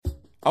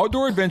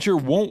Outdoor adventure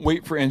won't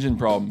wait for engine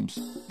problems.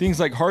 Things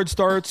like hard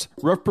starts,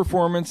 rough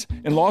performance,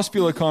 and lost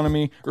fuel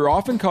economy are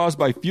often caused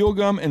by fuel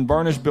gum and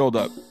varnish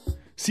buildup.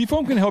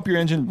 Seafoam can help your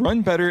engine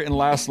run better and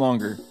last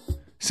longer.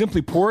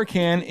 Simply pour a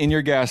can in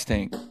your gas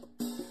tank.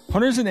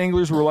 Hunters and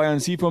anglers rely on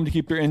Seafoam to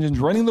keep their engines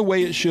running the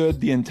way it should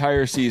the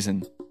entire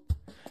season.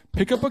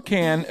 Pick up a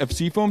can of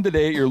Seafoam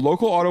today at your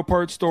local auto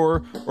parts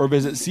store or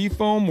visit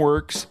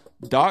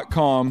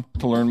seafoamworks.com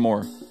to learn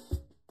more.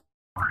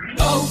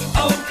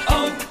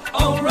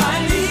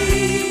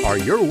 O'Reilly. Are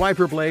your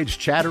wiper blades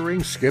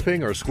chattering,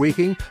 skipping, or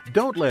squeaking?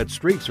 Don't let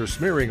streaks or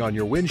smearing on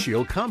your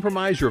windshield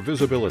compromise your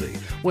visibility.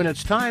 When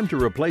it's time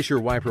to replace your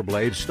wiper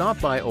blades, stop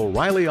by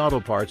O'Reilly Auto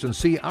Parts and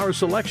see our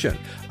selection.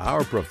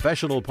 Our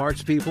professional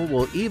parts people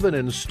will even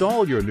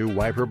install your new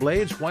wiper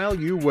blades while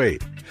you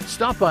wait.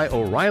 Stop by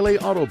O'Reilly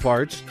Auto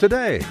Parts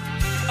today.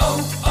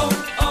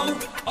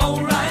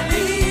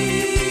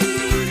 O'Reilly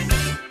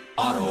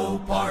Auto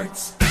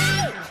Parts.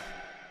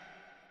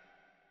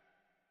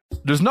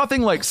 There's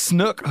nothing like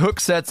snook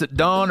hook sets at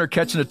dawn or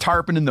catching a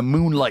tarpon in the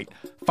moonlight.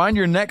 Find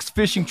your next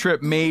fishing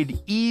trip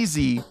made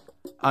easy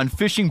on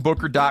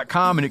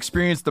fishingbooker.com and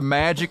experience the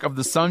magic of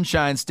the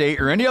Sunshine State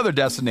or any other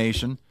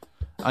destination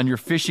on your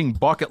fishing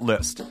bucket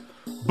list.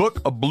 Book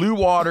a blue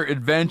water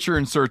adventure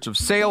in search of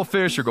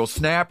sailfish or go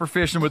snapper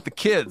fishing with the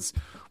kids.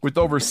 With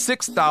over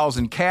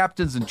 6,000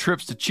 captains and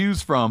trips to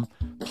choose from,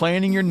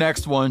 planning your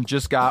next one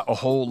just got a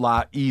whole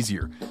lot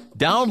easier.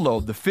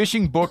 Download the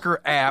Fishing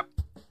Booker app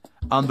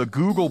on the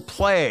Google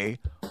Play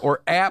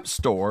or App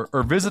Store,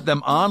 or visit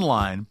them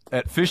online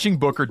at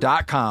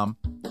fishingbooker.com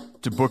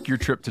to book your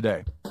trip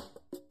today.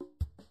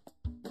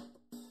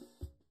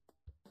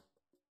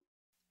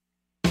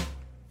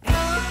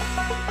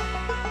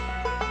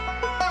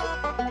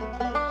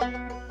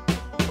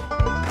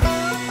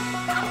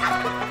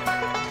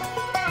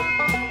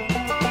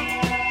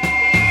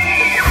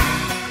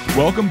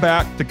 Welcome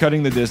back to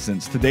Cutting the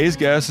Distance. Today's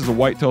guest is a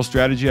whitetail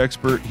strategy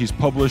expert. He's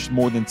published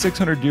more than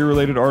 600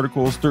 deer-related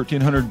articles,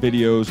 1,300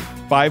 videos,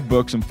 5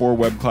 books, and 4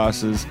 web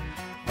classes.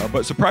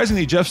 But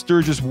surprisingly, Jeff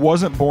Sturgis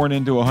wasn't born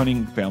into a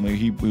hunting family.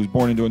 He was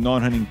born into a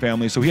non-hunting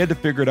family, so he had to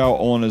figure it out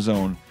all on his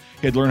own.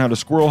 He had to learn how to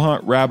squirrel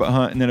hunt, rabbit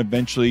hunt, and then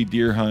eventually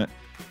deer hunt.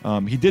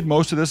 He did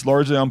most of this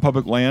largely on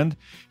public land.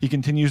 He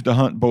continues to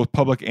hunt both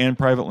public and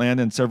private land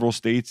in several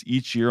states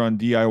each year on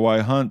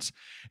DIY hunts.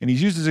 And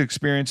he's used his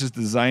experiences to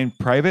design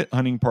private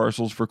hunting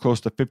parcels for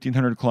close to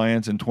 1,500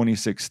 clients in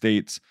 26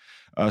 states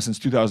since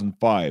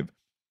 2005.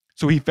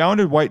 So he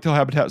founded Whitetail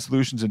Habitat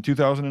Solutions in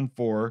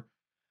 2004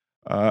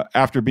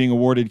 after being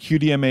awarded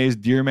QDMA's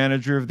Deer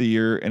Manager of the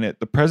Year, and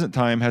at the present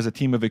time has a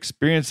team of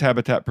experienced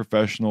habitat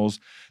professionals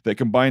that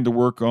combine to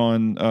work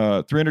on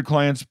 300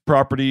 clients'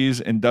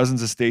 properties in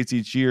dozens of states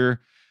each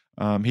year.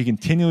 He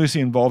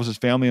continuously involves his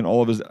family in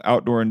all of his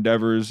outdoor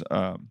endeavors.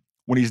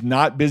 When he's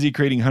not busy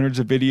creating hundreds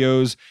of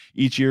videos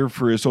each year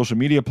for his social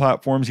media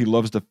platforms, he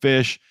loves to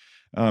fish.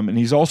 And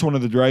he's also one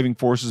of the driving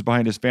forces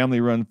behind his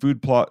family-run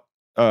food plot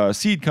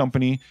seed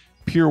company,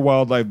 Pure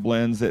Wildlife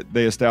Blends, that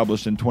they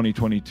established in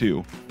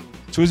 2022.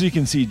 So as you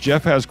can see,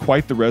 Jeff has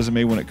quite the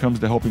resume when it comes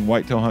to helping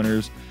whitetail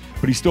hunters,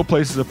 but he still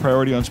places a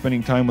priority on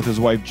spending time with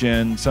his wife,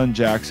 Jen, son,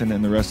 Jackson,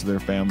 and the rest of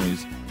their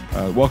families.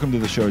 Welcome to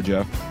the show,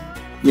 Jeff.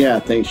 Yeah,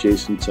 thanks,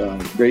 Jason. It's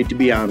great to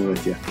be on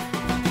with you.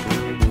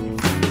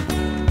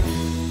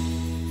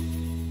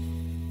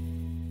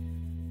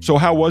 So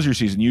how was your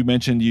season? You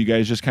mentioned you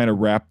guys just kind of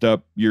wrapped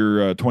up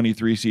your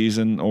 23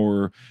 season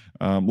or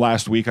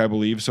last week, I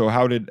believe. So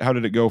how did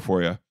it go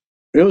for you?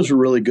 It was a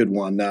really good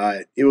one.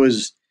 It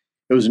was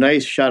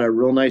nice. Shot a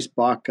real nice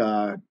buck,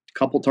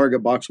 couple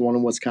target bucks, one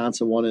in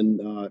Wisconsin, one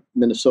in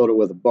Minnesota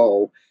with a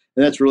bow.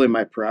 And that's really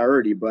my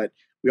priority. But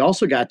we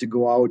also got to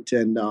go out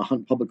and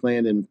hunt public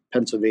land in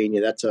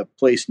Pennsylvania. That's a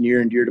place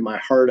near and dear to my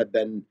heart.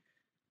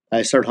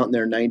 I started hunting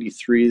there in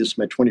 93. This is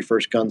my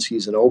 21st gun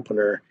season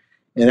opener.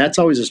 And that's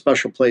always a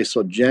special place.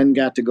 So Jen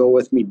got to go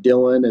with me,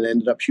 Dylan, and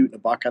ended up shooting a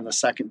buck on the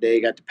second day,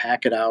 got to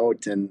pack it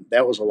out, and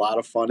that was a lot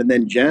of fun. And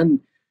then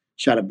Jen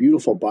shot a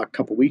beautiful buck a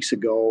couple weeks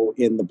ago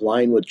in the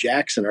blind with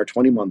Jackson, our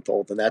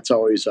 20-month-old, and that's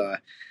always a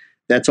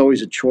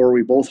chore.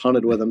 We both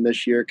hunted with him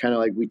this year, kind of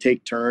like we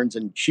take turns,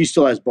 and she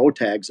still has bow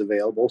tags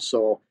available,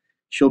 so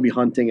she'll be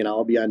hunting and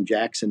I'll be on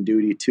Jackson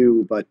duty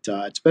too. But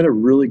it's been a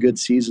really good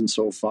season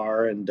so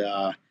far, and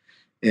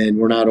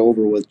we're not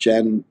over with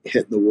Jen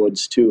hitting the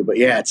woods too. But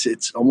yeah,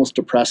 it's almost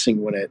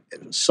depressing when it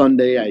was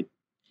Sunday. I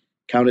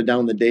counted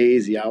down the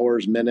days, the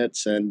hours,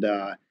 minutes, and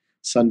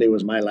Sunday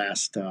was my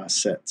last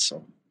sit.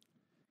 So.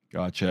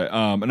 Gotcha.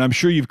 And I'm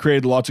sure you've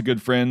created lots of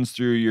good friends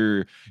through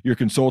your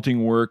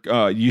consulting work.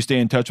 You stay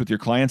in touch with your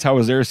clients. How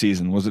was their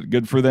season? Was it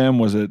good for them?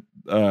 Was it?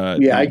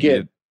 Yeah, I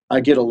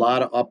get a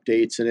lot of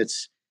updates, and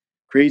it's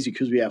crazy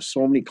because we have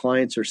so many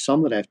clients. There's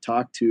some that I've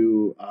talked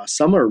to.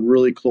 Some are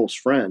really close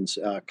friends,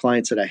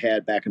 clients that I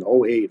had back in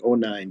 08,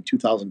 09,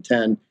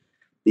 2010.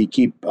 They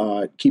keep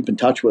in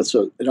touch with.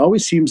 So it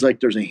always seems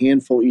like there's a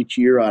handful each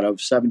year out of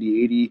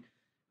 70, 80,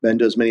 been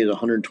to as many as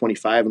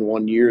 125 in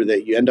 1 year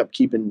that you end up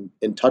keeping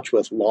in touch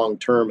with long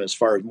term as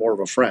far as more of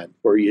a friend,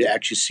 where you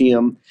actually see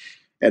them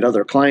at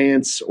other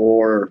clients,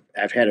 or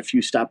I've had a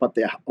few stop out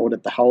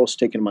at the house,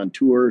 taking them on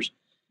tours,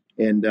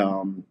 and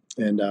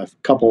a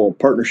couple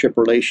partnership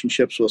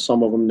relationships with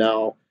some of them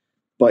now.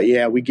 But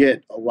yeah, we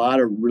get a lot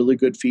of really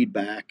good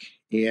feedback,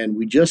 and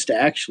we just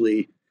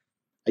actually,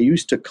 I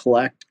used to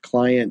collect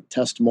client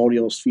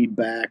testimonials,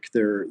 feedback,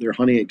 their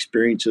hunting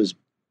experiences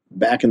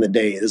back in the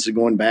day. This is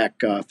going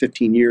back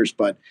 15 years,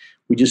 but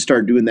we just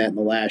started doing that in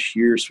the last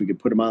year so we could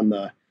put them on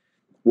the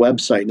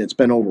website, and it's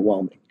been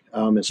overwhelming.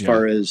 As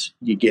far as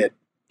you get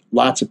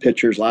lots of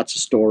pictures, lots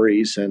of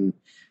stories, and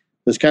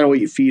that's kind of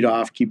what you feed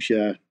off, keeps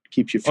you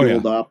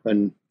fueled up,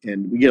 and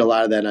we get a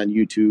lot of that on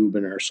YouTube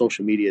and our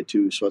social media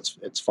too. So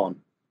it's fun,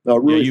 a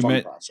really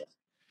fun process.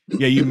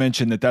 Yeah, you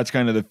mentioned that's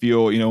kind of the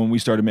feel. When we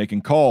started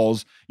making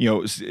calls,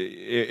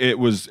 it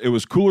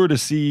was cooler to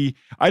see.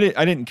 I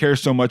didn't care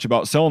so much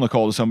about selling a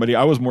call to somebody.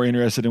 I was more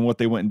interested in what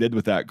they went and did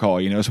with that call.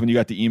 So when you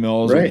got the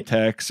emails or the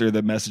texts or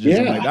the messages,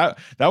 and like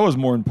that was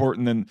more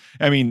important than.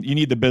 I mean, you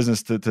need the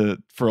business to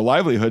for a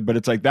livelihood, but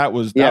it's like that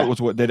was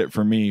what did it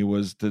for me,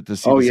 was to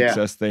see the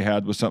success they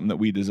had with something that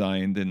we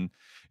designed and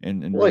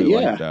really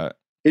like that.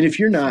 And if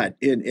you're not,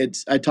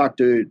 I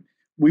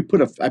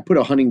put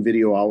a hunting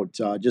video out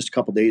just a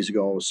couple days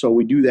ago. So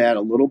we do that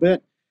a little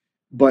bit,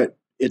 but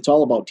it's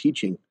all about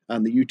teaching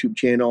on the YouTube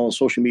channel,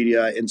 social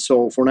media. And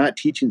so if we're not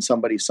teaching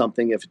somebody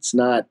something, if it's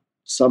not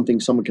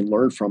something someone can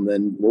learn from,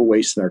 then we're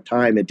wasting our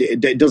time.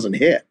 It doesn't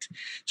hit.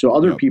 So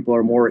other people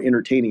are more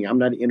entertaining. I'm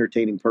not an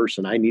entertaining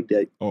person. I need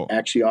to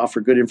actually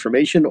offer good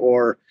information,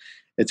 or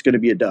it's going to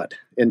be a dud.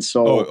 And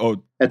so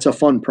it's a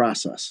fun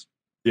process.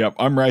 Yep,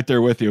 I'm right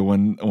there with you.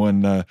 When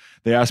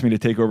they asked me to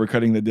take over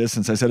Cutting the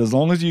Distance, I said, as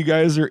long as you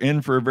guys are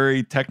in for a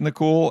very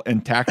technical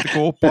and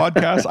tactical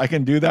podcast, I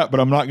can do that, but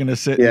I'm not going to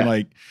sit and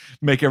like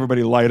make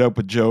everybody light up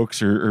with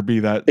jokes or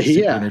be that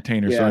super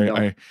entertainer.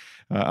 So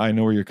I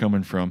know where you're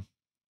coming from.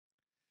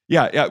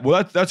 Yeah.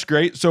 Well, that's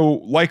great. So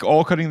like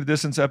all Cutting the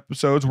Distance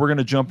episodes, we're going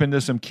to jump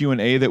into some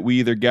Q&A that we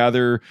either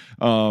gather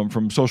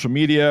from social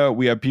media.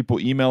 We have people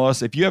email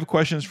us. If you have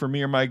questions for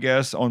me or my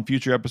guests on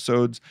future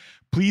episodes,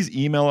 please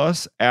email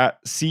us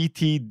at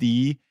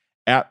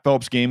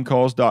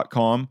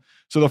ctd@phelpsgamecalls.com.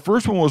 So the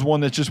first one was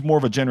one that's just more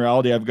of a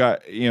generality. I've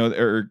got,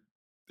 is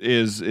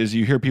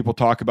you hear people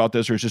talk about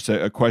this, or it's just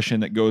a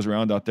question that goes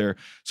around out there.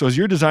 So as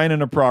you're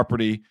designing a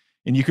property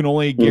and you can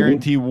only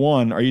guarantee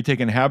one, are you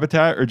taking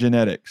habitat or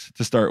genetics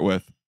to start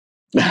with?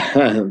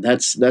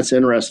 That's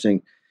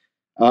interesting.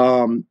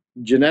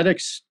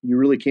 Genetics, you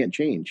really can't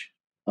change,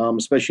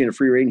 especially in a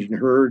free ranging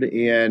herd,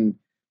 and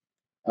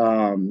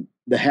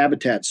the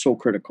habitat's so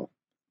critical.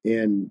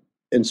 And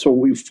so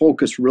we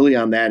focus really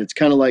on that. It's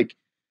kind of like,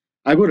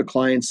 I go to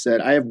clients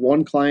that I have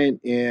one client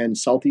in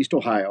Southeast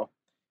Ohio,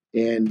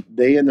 and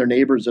they and their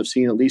neighbors have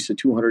seen at least a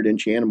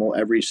 200-inch animal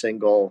every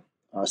single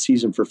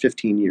season for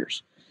 15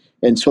 years.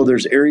 And so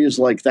there's areas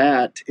like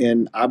that.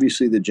 And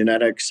obviously the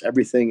genetics,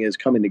 everything is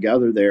coming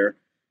together there.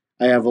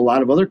 I have a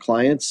lot of other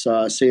clients,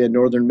 say a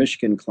Northern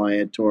Michigan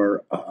client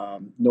or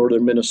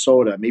Northern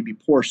Minnesota, maybe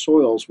poor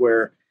soils,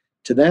 where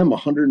to them, a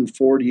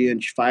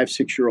 140-inch,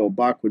 5-6-year-old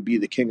buck would be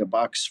the king of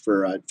bucks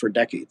for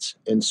decades.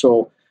 And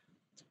so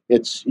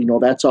it's,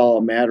 that's all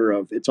a matter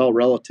of, it's all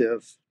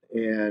relative.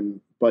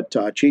 But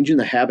changing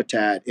the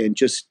habitat, and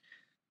just,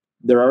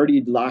 they're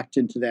already locked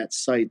into that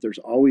site. There's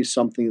always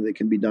something that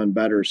can be done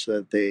better so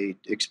that they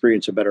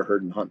experience a better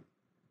herd and hunt.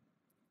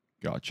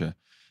 Gotcha.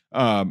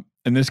 And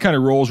this kind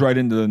of rolls right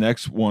into the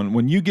next one.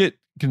 When you get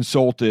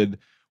consulted,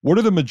 what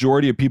are the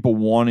majority of people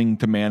wanting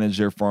to manage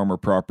their farm or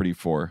property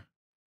for?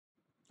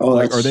 Oh,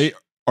 like,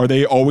 are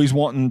they always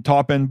wanting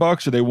top end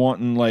bucks? Are they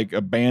wanting like a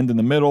band in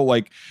the middle?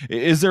 Like,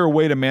 is there a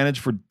way to manage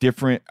for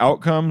different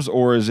outcomes,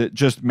 or is it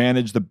just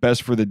manage the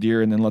best for the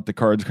deer and then let the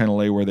cards kind of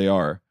lay where they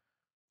are?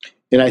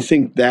 And I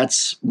think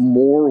that's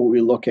more what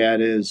we look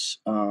at is,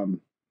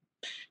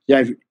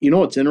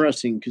 it's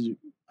interesting because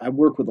I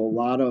work with a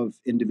lot of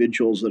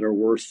individuals that are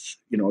worth,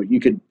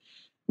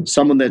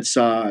 someone that's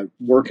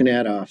working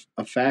at a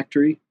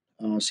factory,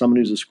 someone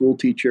who's a school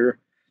teacher.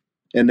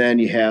 And then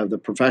you have the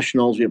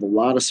professionals. We have a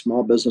lot of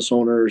small business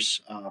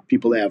owners,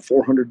 people that have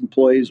 400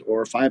 employees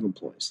or 5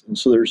 employees. And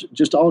so there's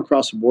just all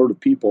across the board of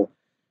people.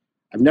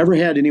 I've never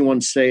had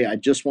anyone say, I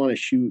just want to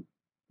shoot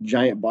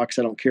giant bucks.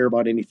 I don't care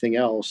about anything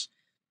else.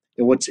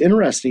 And what's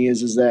interesting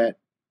is that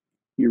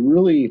you're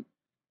really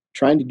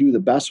trying to do the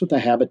best with the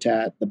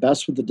habitat, the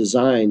best with the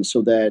design,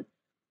 so that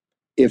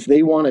if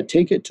they want to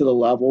take it to the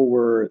level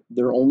where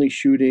they're only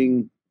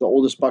shooting the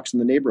oldest bucks in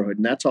the neighborhood,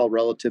 and that's all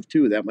relative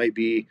too. That might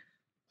be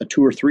a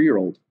 2 or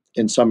 3-year-old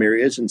in some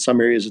areas. In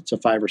some areas, it's a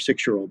 5 or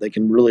 6-year-old. They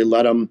can really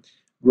let them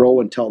grow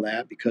until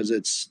that, because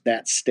it's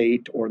that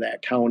state or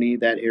that county,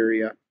 that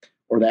area,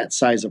 or that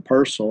size of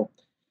parcel.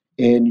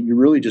 And you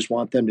really just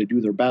want them to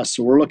do their best.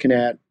 So we're looking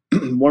at,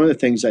 one of the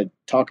things I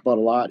talk about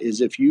a lot is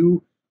if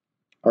you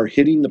are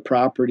hitting the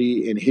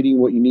property and hitting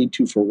what you need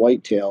to for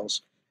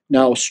whitetails,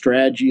 now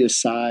strategy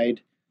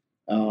aside,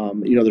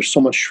 there's so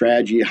much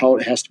strategy, how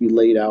it has to be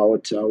laid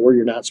out, where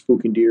you're not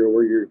spooking deer,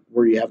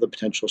 where you have the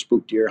potential to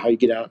spook deer, how you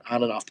get on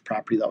and off the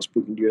property without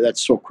spooking deer.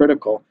 That's so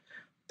critical.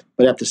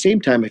 But at the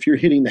same time, if you're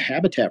hitting the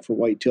habitat for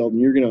whitetail, then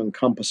you're going to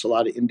encompass a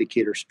lot of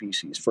indicator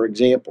species. For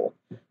example,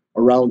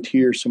 around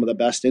here, some of the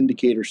best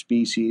indicator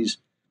species,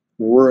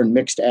 we're in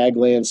mixed ag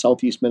land,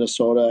 southeast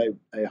Minnesota.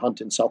 I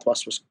hunt in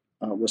southwest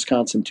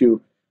Wisconsin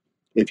too.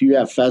 If you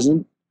have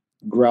pheasant,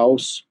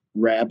 grouse,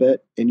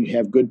 rabbit, and you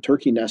have good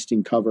turkey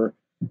nesting cover,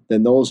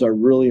 then those are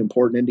really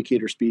important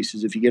indicator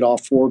species. If you get all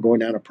four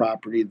going on a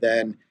property,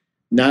 then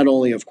not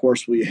only, of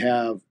course, will you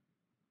have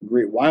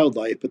great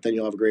wildlife, but then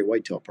you'll have a great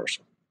whitetail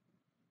person.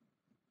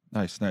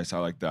 Nice. I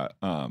like that.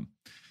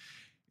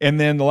 And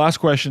then the last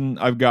question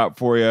I've got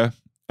for you,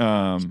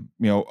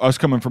 us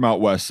coming from out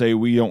west, say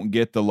we don't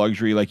get the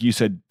luxury, like you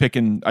said,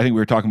 picking. I think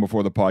we were talking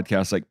before the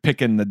podcast, like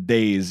picking the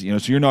days.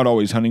 So you're not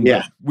always hunting.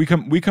 Yeah.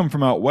 But we come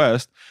from out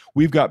west.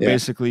 We've got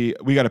basically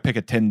we got to pick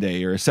a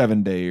 10-day or a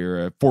 7-day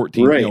or a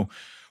 14. Right.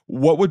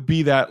 What would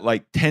be that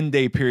like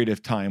 10-day period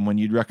of time when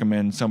you'd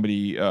recommend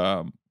somebody,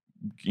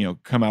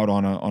 come out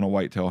on a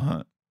whitetail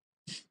hunt?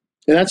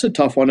 And that's a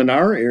tough one in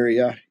our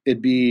area.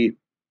 It'd be.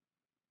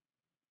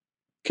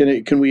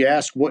 Can we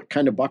ask what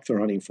kind of buck they're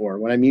hunting for?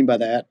 What I mean by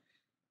that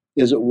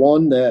is it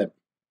one that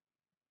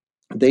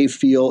they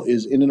feel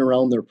is in and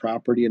around their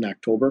property in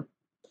October?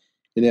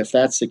 And if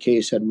that's the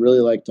case, I'd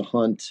really like to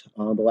hunt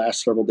the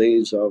last several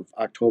days of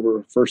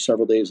October, first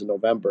several days of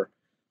November.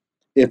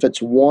 If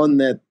it's one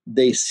that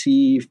they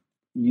see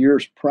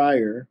years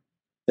prior,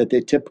 that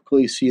they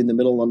typically see in the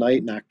middle of the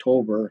night in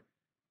October,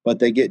 but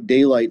they get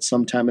daylight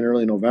sometime in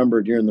early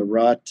November during the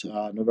rut,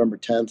 November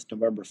 10th,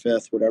 November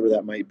 5th, whatever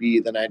that might be,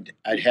 then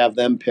I'd have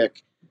them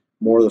pick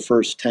more of the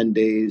first 10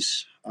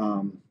 days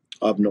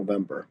of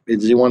November.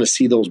 Because you want to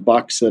see those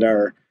bucks that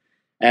are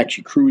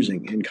actually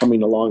cruising and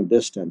coming a long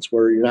distance,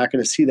 where you're not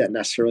going to see that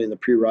necessarily in the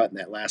pre-rut in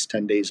that last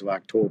 10 days of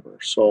October.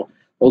 So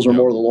those are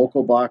more of the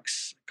local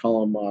bucks,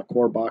 call them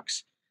core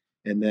bucks,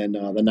 and then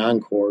the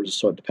non-cores.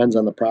 So it depends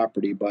on the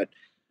property, but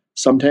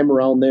sometime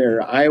around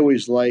there. I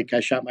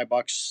shot my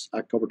bucks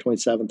October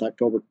 27th,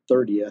 October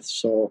 30th.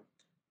 So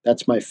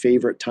that's my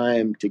favorite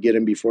time to get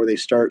them before they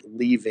start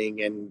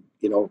leaving and,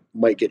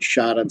 might get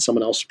shot on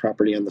someone else's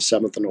property on the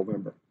 7th of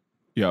November.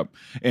 Yep.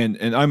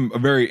 And I'm a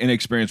very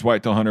inexperienced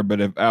whitetail hunter, but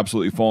have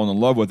absolutely fallen in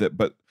love with it.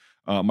 But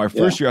my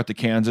first year out to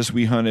Kansas,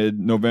 we hunted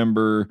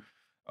November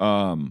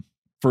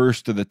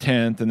 1st to the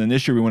 10th. And then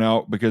this year we went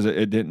out because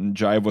it didn't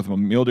jive with a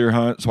mule deer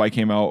hunt. So I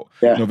came out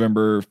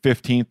November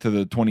 15th to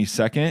the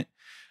 22nd.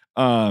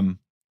 And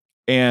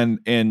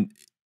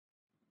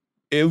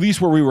at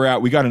least where we were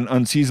at, we got an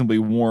unseasonably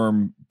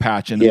warm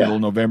patch in the middle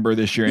of November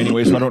this year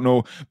anyway. So I don't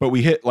know, but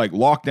we hit like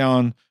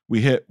lockdown, we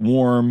hit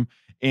warm.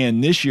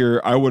 And this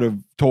year I would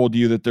have told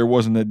you that there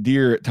wasn't a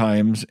deer at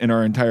times in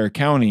our entire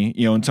county,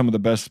 in some of the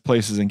best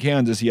places in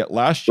Kansas. Yet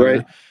last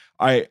year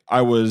I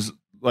was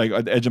like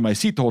at the edge of my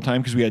seat the whole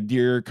time because we had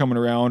deer coming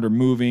around or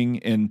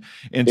moving. And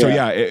so,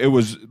 it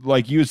was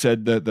like you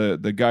said,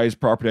 the guy's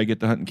property I get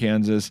to hunt in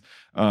Kansas,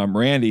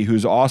 Randy,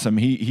 who's awesome.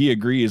 He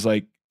agrees,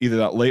 like either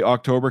that late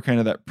October, kind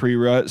of that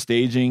pre-rut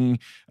staging,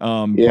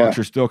 bucks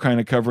are still kind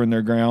of covering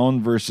their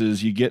ground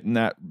versus you get in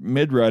that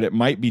mid-rut. It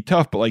might be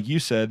tough, but like you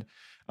said,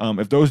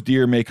 if those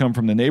deer may come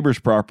from the neighbor's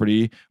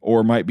property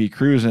or might be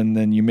cruising,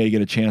 then you may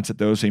get a chance at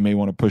those. So you may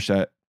want to push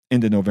that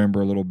into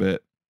November a little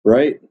bit.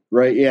 Right.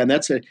 Yeah. And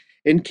that's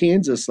in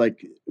Kansas,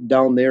 like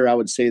down there, I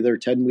would say they're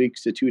 10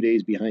 weeks to 2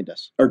 days behind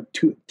us, or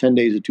 10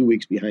 days to 2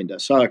 weeks behind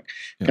us. So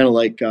kind of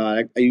like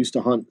I used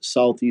to hunt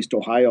southeast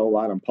Ohio a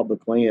lot on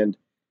public land,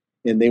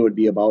 and they would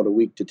be about a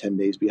week to 10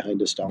 days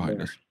behind us down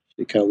there.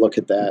 You kind of look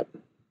at that.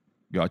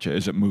 Gotcha.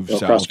 As it moves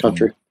south. Across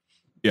country.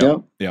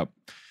 Yep.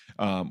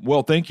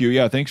 Well, thank you.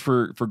 Yeah. Thanks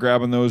for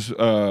grabbing those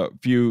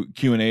few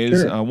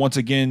Q&As. Sure. Once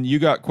again, you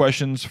got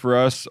questions for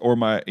us or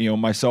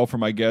myself or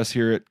my guests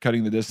here at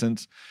Cutting the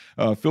Distance.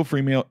 Feel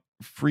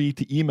free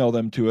to email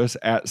them to us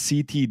at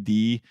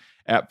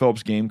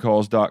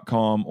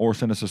ctd@phelpsgamecalls.com or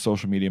send us a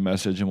social media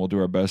message and we'll do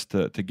our best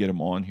to get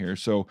them on here.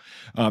 So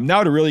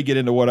now to really get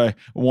into what I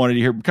wanted to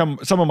hear,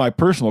 some of my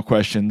personal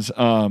questions.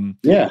 And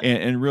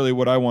really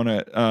what I want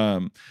to,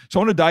 so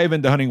I want to dive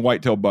into hunting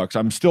whitetail bucks.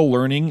 I'm still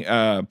learning,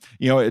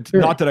 it's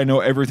not that I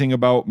know everything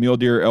about mule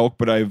deer, elk,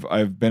 but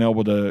I've been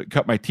able to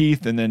cut my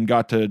teeth and then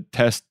got to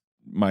test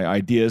my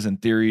ideas and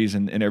theories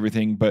and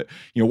everything. But,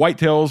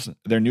 whitetails,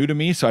 they're new to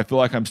me. So I feel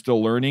like I'm still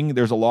learning.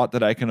 There's a lot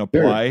that I can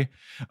apply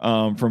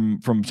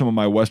from some of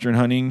my Western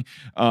hunting.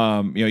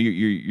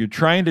 You're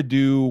trying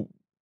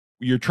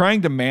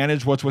to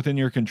manage what's within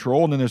your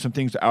control. And then there's some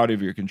things out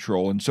of your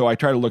control. And so I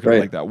try to look at it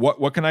like that.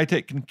 What can I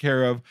take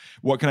care of?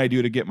 What can I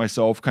do to get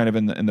myself kind of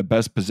in the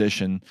best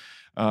position?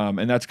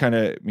 And that's kind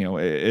of,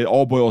 it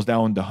all boils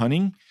down to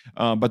hunting.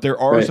 But there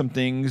are some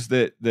things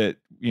that,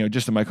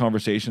 just in my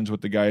conversations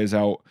with the guys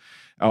out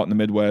in the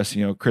Midwest,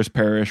 Chris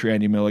Parrish,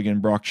 Randy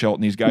Milligan, Brock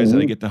Shelton, these guys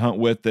that I get to hunt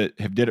with that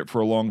have did it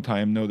for a long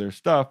time, know their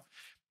stuff.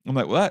 I'm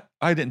like, well,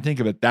 I didn't think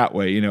of it that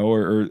way,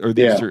 or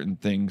these certain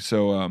things.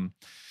 So,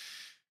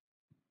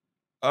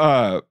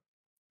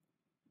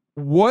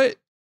 what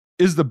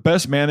is the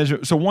best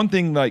management? So one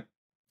thing, like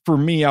for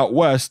me out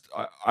West,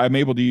 I'm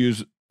able to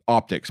use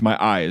optics,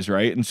 my eyes,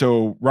 right? And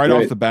so right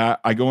off the bat,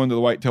 I go into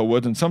the whitetail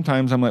woods, and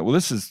sometimes I'm like, well,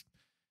 this is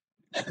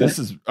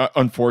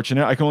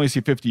unfortunate. I can only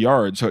see 50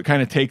 yards, so it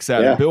kind of takes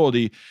that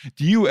ability.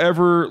 Do you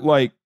ever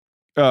like,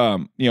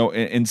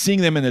 and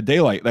seeing them in the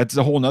daylight? That's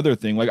a whole nother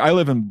thing. Like I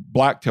live in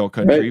blacktail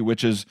country,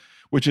 which is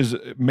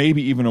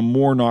maybe even a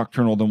more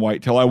nocturnal than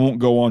whitetail. I won't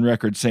go on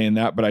record saying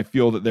that, but I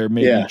feel that they're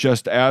maybe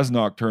just as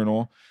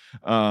nocturnal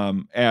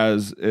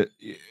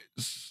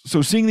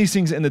so seeing these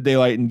things in the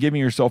daylight and giving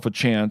yourself a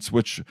chance,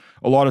 which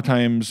a lot of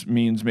times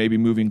means maybe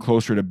moving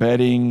closer to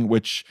bedding,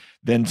 which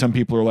then some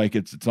people are like,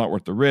 it's not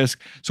worth the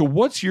risk. So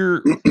what's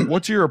your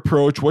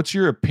approach? What's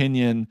your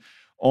opinion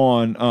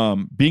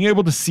on being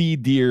able to see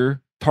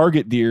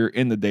target deer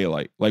in the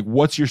daylight? Like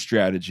what's your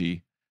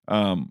strategy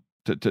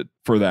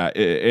for that?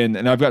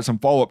 And I've got some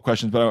follow-up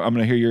questions, but I'm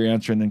going to hear your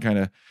answer and then kind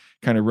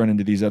of run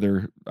into these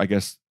other, I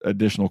guess,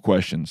 additional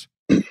questions.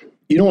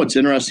 You know what's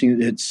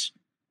interesting?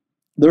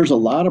 There's a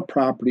lot of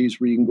properties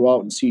where you can go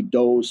out and see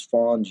does,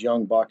 fawns,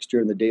 young bucks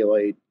during the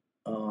daylight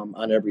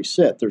on every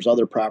sit. There's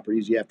other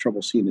properties you have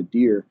trouble seeing a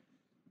deer.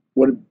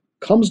 When it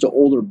comes to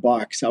older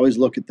bucks, I always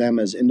look at them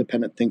as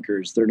independent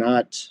thinkers. They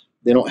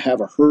don't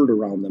have a herd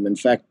around them. In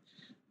fact,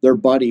 their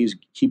buddies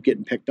keep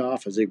getting picked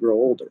off as they grow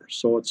older.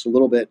 So it's a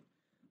little bit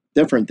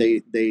different.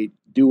 They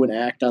do and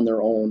act on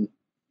their own.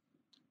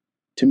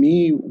 To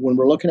me, when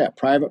we're looking at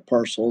private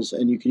parcels,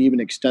 and you can even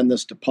extend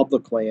this to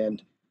public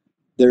land,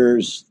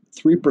 there's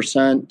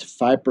 3% to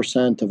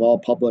 5% of all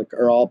public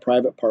or all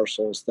private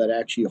parcels that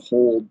actually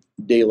hold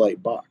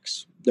daylight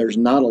bucks. There's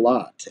not a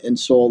lot. And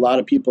so a lot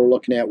of people are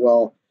looking at,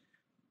 well,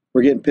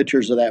 we're getting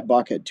pictures of that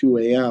buck at 2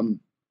 a.m.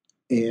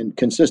 and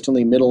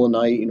consistently middle of the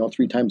night,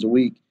 3 times a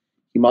week,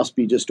 he must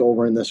be just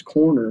over in this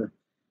corner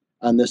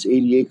on this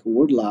 80-acre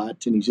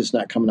woodlot, and he's just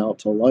not coming out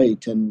till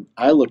light. And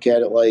I look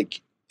at it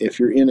like, if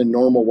you're in a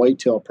normal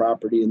whitetail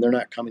property and they're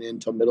not coming in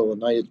till middle of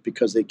the night, it's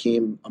because they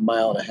came 1.5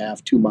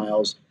 miles, 2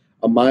 miles,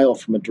 a mile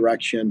from a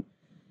direction.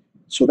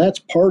 So that's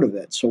part of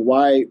it. So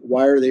why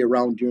are they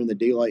around during the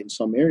daylight in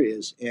some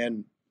areas?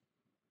 And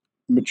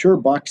mature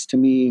bucks, to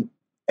me,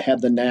 have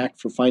the knack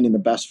for finding the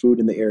best food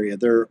in the area.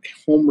 Their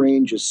home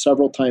range is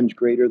several times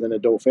greater than a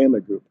doe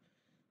family group.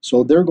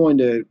 So they're going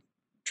to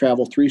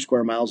travel 3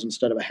 square miles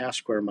instead of a half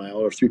square mile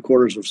or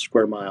 3/4 of a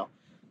square mile.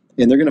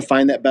 And they're going to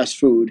find that best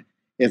food.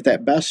 If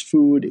that best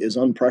food is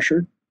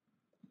unpressured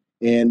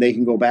and they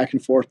can go back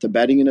and forth to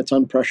bedding and it's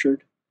unpressured,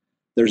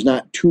 there's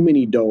not too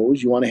many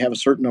does. You want to have a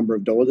certain number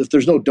of does. If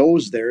there's no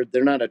does there,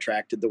 they're not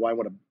attracted. Then why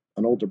would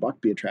an older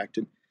buck be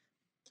attracted?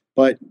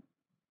 But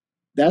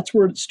that's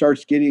where it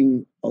starts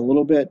getting a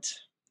little bit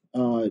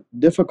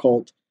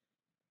difficult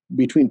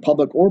between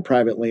public or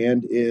private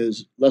land.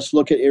 Is let's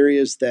look at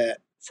areas that,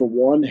 for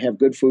one, have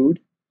good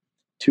food,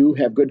 2,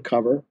 have good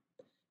cover,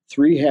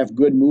 3, have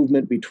good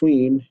movement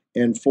between,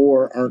 and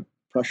 4, aren't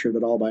pressured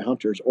at all by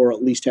hunters, or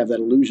at least have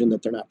that illusion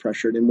that they're not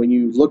pressured. And when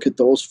you look at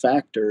those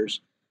factors,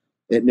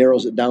 it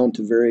narrows it down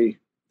to very,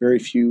 very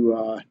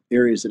few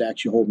areas that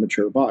actually hold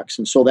mature bucks.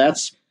 And so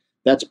that's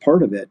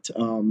part of it,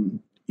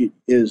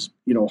 is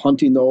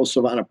hunting those.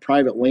 So on a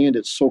private land,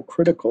 it's so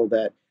critical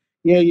that,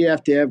 you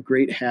have to have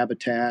great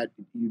habitat.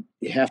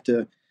 You have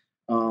to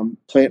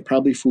plant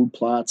probably food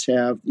plots.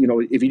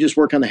 If you just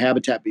work on the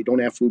habitat but you don't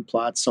have food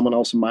plots, someone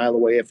else a mile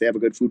away, if they have a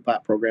good food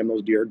plot program,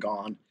 those deer are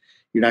gone.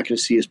 You're not going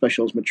to see,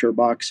 especially those mature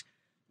bucks.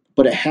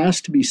 But it has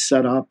to be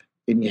set up,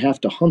 and you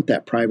have to hunt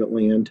that private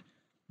land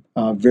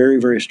very,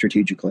 very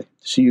strategically.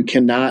 So you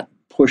cannot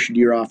push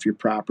deer off your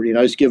property. And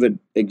I just give an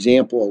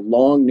example: a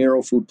long,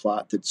 narrow food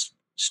plot that's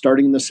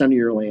starting in the center of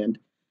your land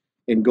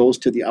and goes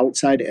to the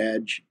outside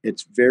edge.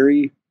 It's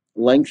very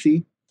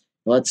lengthy.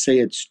 Let's say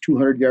it's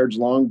 200 yards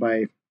long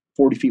by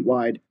 40 feet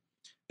wide.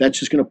 That's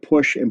just going to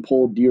push and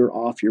pull deer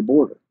off your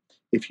border.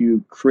 If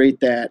you create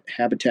that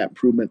habitat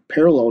improvement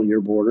parallel to your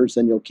borders,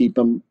 then you'll keep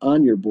them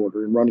on your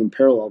border and running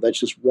parallel.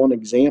 That's just one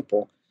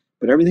example.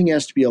 But everything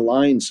has to be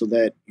aligned so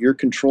that you're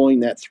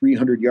controlling that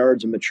 300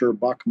 yards a mature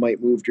buck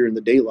might move during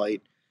the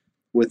daylight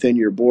within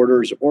your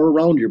borders or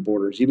around your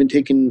borders, even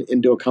taking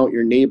into account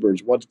your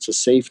neighbors, what's a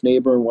safe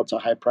neighbor and what's a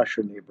high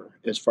pressure neighbor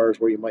as far as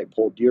where you might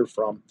pull deer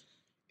from.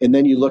 And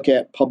then you look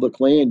at public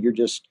land, you're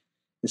just,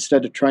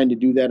 instead of trying to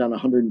do that on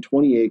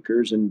 120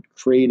 acres and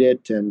create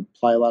it and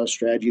apply a lot of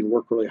strategy and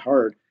work really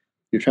hard,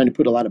 you're trying to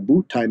put a lot of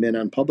boot time in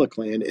on public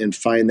land and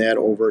find that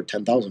over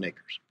 10,000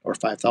 acres or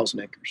 5,000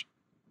 acres.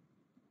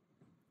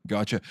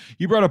 Gotcha.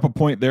 You brought up a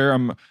point there.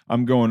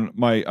 I've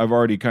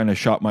already kind of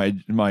shot my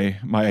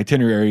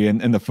itinerary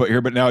in the foot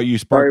here, but now you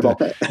sparked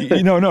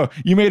it.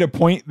 You made a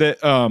point that,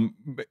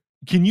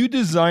 can you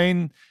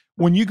design,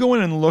 when you go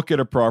in and look at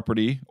a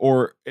property,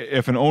 or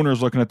if an owner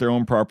is looking at their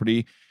own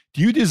property,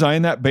 do you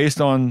design that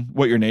based on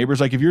what your neighbors,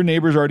 like if your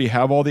neighbors already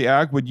have all the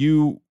ag, would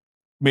you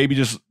maybe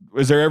is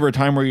there ever a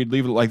time where you'd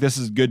leave it like, this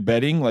is good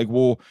bedding? Like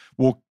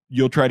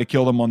you'll try to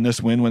kill them on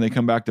this wind when they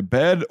come back to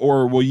bed,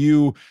 or will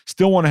you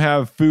still want to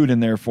have food in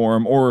there for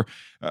them? Or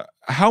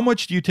how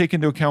much do you take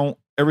into account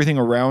everything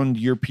around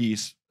your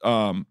piece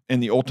in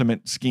the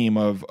ultimate scheme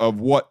of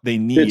what they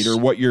need or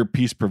what your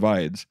piece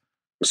provides?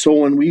 So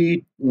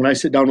when I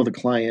sit down with a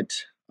client,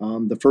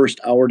 The first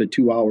hour to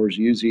 2 hours,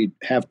 usually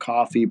have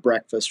coffee,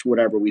 breakfast,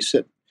 whatever. We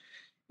sit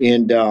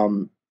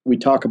and we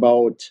talk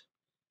about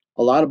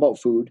a lot about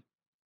food,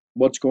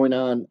 what's going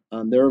on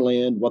their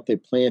land, what they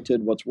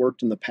planted, what's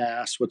worked in the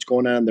past, what's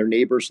going on their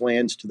neighbors'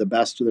 lands to the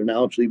best of their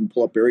knowledge. We'll even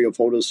pull up aerial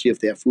photos, see if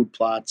they have food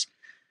plots,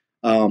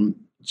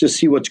 just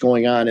see what's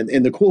going on.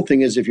 And the cool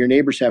thing is if your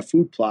neighbors have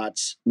food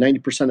plots,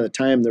 90% of the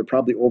time they're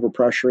probably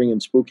overpressuring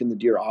and spooking the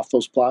deer off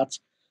those plots.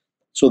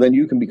 So then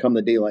you can become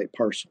the daylight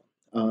parcel.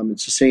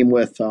 It's the same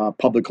with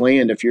public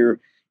land. If you're,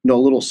 a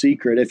little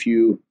secret, if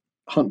you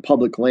hunt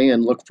public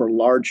land, look for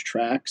large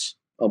tracts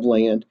of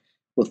land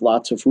with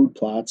lots of food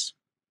plots,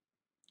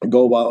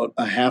 go about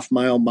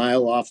a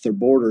mile off their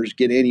borders,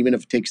 get in, even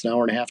if it takes an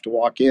hour and a half to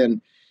walk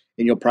in,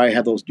 and you'll probably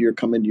have those deer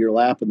come into your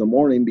lap in the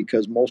morning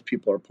because most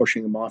people are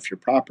pushing them off your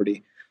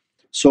property.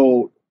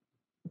 So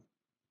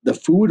the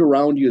food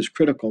around you is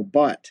critical,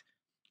 but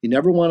you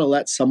never want to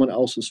let someone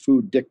else's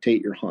food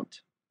dictate your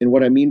hunt. And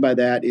what I mean by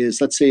that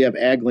is, let's say you have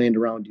ag land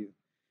around you.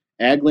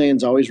 Ag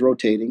land's always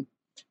rotating.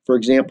 For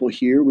example,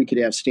 here we could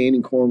have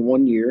standing corn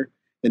 1 year,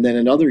 and then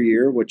another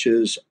year, which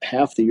is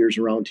half the years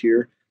around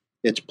here,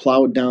 it's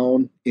plowed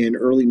down in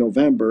early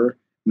November,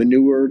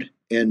 manured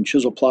and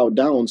chisel plowed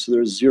down, so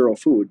there's zero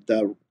food.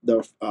 The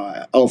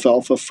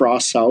alfalfa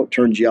frosts out,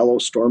 turns yellow,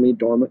 stormy,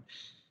 dormant,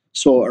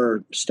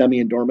 or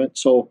stemmy and dormant.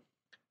 So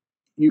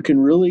you can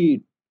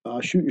really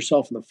shoot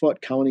yourself in the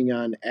foot counting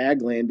on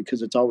ag land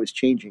because it's always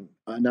changing.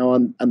 Now,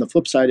 on the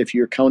flip side, if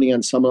you're counting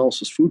on someone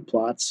else's food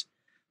plots,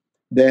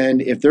 then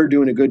if they're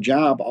doing a good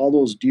job, all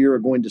those deer are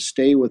going to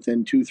stay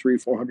within 200,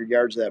 300, 400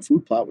 yards of that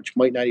food plot, which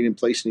might not even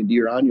place any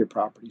deer on your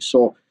property.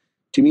 So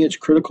to me, it's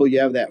critical you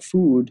have that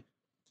food,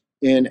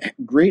 and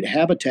great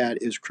habitat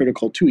is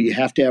critical too. You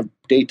have to have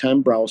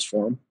daytime browse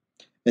for them,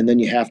 and then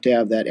you have to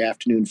have that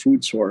afternoon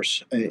food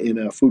source in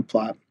a food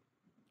plot.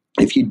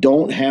 If you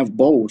don't have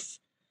both,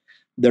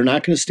 they're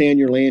not going to stay on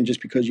your land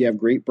just because you have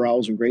great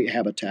browse and great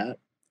habitat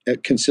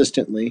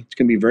consistently. It's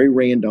going to be very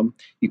random.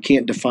 You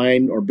can't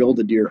define or build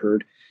a deer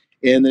herd.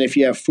 And then if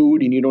you have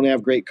food and you don't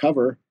have great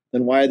cover,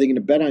 then why are they going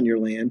to bed on your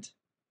land?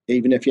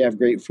 Even if you have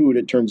great food,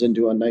 it turns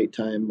into a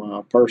nighttime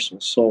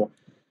parcel. So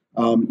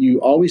you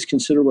always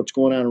consider what's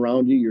going on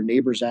around you, your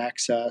neighbor's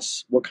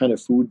access, what kind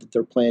of food that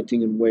they're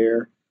planting and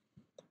where,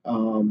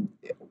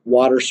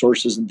 water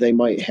sources that they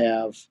might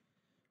have.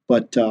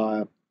 But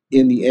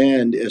in the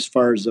end, as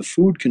far as the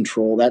food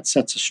control, that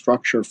sets a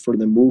structure for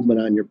the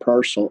movement on your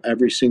parcel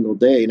every single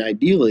day. And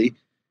ideally,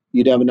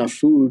 you'd have enough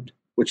food,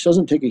 which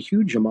doesn't take a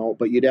huge amount,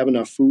 but you'd have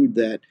enough food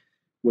that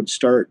would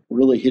start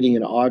really hitting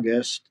in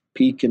August,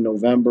 peak in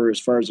November as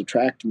far as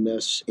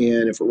attractiveness.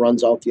 And if it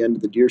runs out the end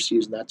of the deer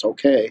season, that's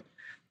okay.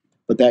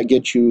 But that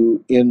gets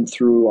you in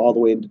through all the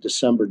way into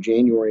December,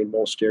 January in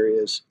most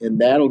areas. And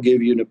that'll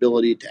give you an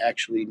ability to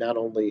actually not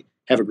only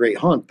have a great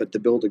hunt, but to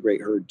build a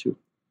great herd too.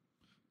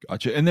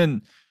 Gotcha. And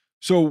then,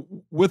 so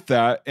with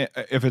that,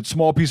 if it's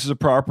small pieces of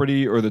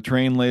property or the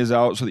terrain lays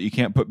out so that you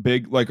can't put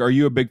big, like, are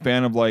you a big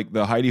fan of like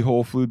the hidey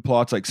hole food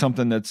plots, like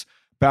something that's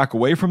back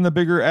away from the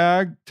bigger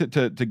ag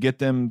to get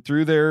them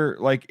through there,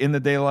 like in the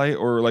daylight?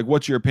 Or like,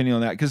 what's your opinion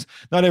on that? Because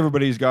not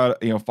everybody's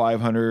got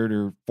 500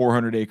 or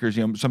 400 acres.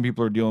 Some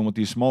people are dealing with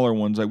these smaller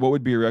ones. Like, what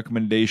would be a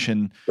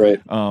recommendation, right?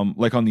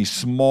 Like on these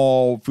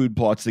small food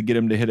plots to get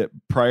them to hit it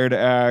prior to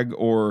ag,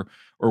 or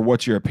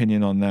what's your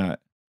opinion on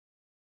that?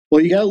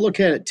 Well, you got to look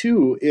at it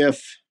too.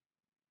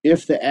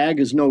 If the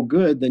ag is no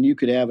good, then you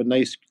could have a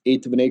nice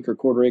 1/8 of an acre,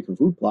 1/4 acre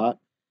food plot.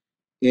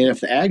 And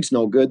if the ag's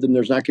no good, then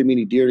there's not going to be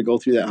any deer to go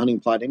through that hunting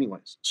plot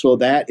anyways. So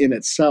that in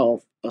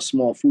itself, a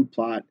small food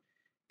plot,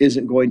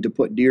 isn't going to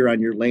put deer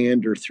on your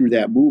land or through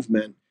that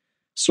movement.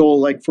 So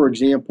like, for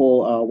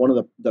example, one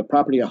of the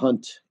property I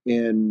hunt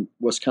in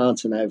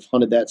Wisconsin, I've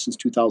hunted that since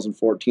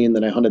 2014.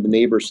 Then I hunted the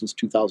neighbor since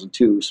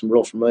 2002. So I'm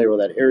real familiar with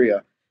that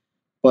area.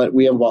 But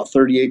we have about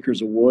 30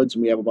 acres of woods,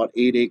 and we have about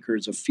 8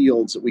 acres of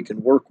fields that we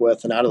can work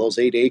with. And out of those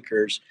 8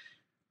 acres,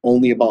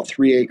 only about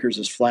 3 acres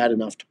is flat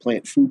enough to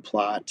plant food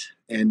plot,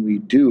 and we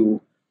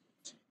do.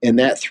 And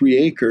that 3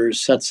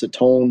 acres sets the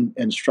tone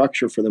and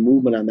structure for the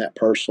movement on that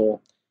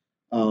parcel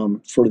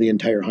for the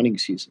entire hunting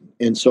season.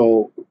 And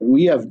so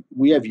we have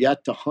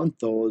yet to hunt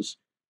those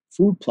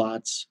food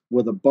plots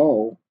with a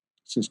bow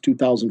since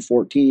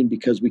 2014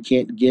 because we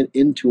can't get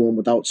into them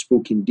without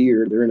spooking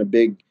deer. They're in a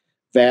big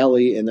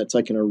valley, and that's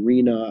like an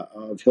arena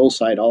of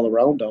hillside all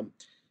around them.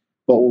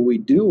 But what we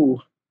do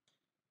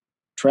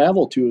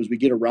travel to is we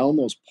get around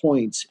those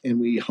points and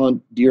we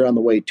hunt deer on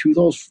the way to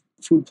those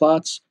food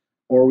plots,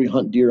 or we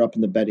hunt deer up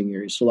in the bedding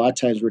areas. So a lot of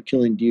times we're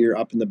killing deer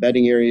up in the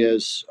bedding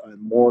areas,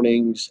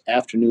 mornings,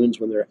 afternoons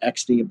when they're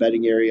exiting a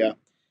bedding area,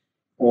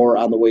 or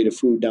on the way to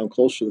food down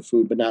close to the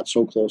food, but not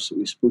so close that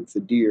we spook the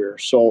deer.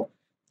 So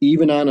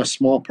even on a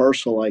small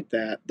parcel like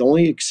that, the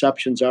only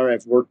exceptions are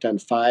I've worked on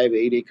 5,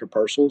 8 acre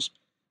parcels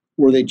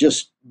where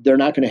they're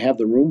not going to have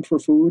the room for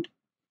food,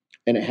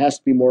 and it has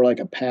to be more like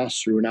a pass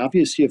through. And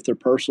obviously if their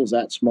parcel's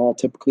that small,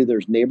 typically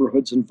there's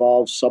neighborhoods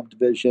involved,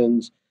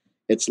 subdivisions,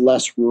 it's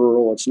less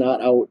rural, it's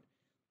not out.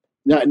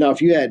 Now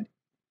if you had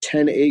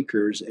 10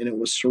 acres and it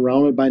was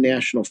surrounded by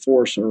national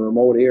forest in a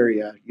remote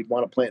area, you'd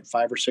want to plant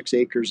 5 or 6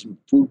 acres in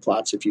food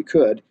plots if you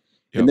could.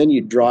 Yep. And then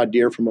you'd draw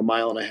deer from 1.5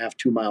 miles,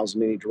 2 miles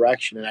in any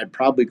direction. And I'd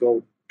probably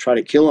go try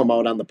to kill them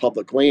out on the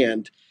public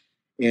land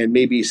and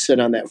maybe sit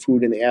on that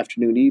food in the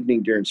afternoon,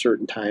 evening during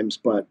certain times.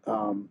 But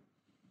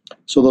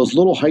so those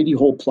little hidey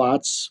hole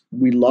plots,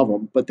 we love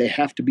them, but they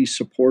have to be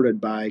supported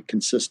by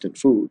consistent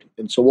food.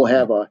 And so we'll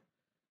have a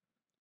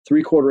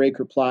 3/4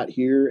 acre plot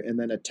here and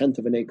then a 1/10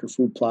 of an acre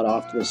food plot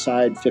off to the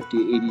side,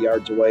 50, 80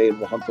 yards away, and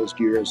we'll hunt those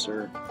deer as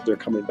they're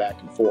coming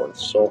back and forth.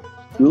 So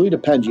it really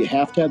depends. You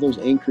have to have those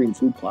anchoring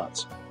food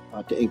plots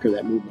to anchor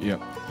that movement.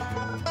 Yep.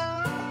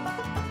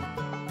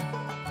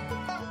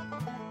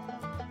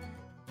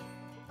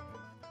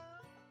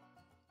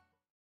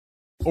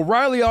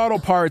 O'Reilly Auto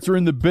Parts are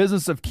in the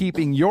business of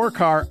keeping your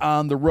car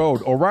on the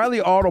road.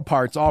 O'Reilly Auto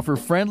Parts offer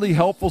friendly,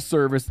 helpful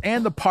service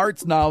and the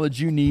parts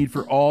knowledge you need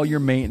for all your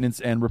maintenance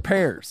and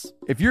repairs.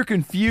 If you're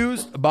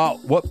confused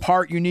about what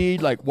part you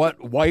need, like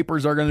what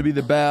wipers are going to be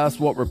the best,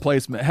 what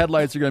replacement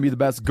headlights are going to be the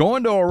best, go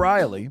into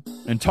O'Reilly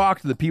and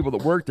talk to the people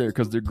that work there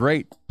because they're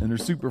great and they're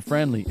super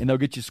friendly and they'll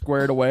get you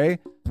squared away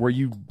where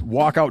you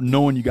walk out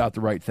knowing you got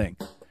the right thing.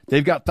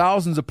 They've got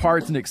thousands of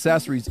parts and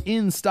accessories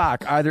in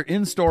stock, either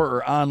in-store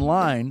or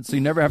online, so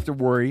you never have to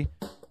worry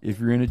if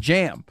you're in a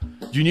jam.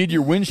 Do you need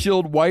your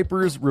windshield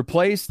wipers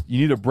replaced? You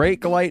need a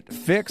brake light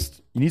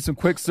fixed? You need some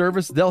quick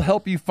service? They'll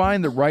help you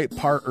find the right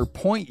part or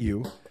point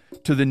you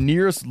to the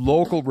nearest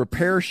local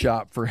repair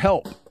shop for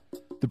help.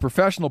 The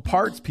professional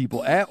parts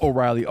people at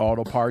O'Reilly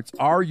Auto Parts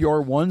are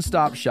your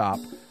one-stop shop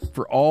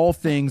for all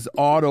things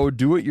auto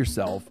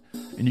do-it-yourself,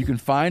 and you can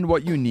find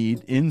what you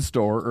need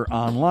in-store or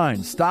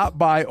online. Stop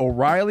by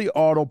O'Reilly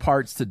Auto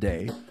Parts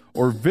today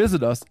or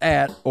visit us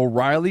at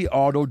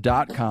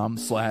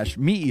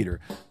O'ReillyAuto.com/MeatEater.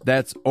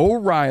 That's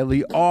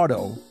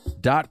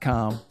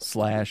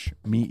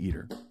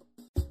O'ReillyAuto.com/MeatEater.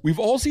 We've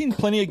all seen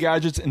plenty of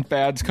gadgets and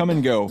fads come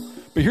and go,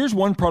 but here's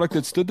one product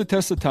that stood the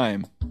test of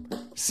time: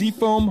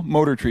 Seafoam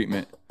Motor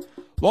Treatment.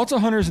 Lots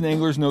of hunters and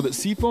anglers know that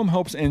Seafoam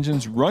helps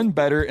engines run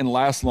better and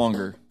last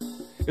longer.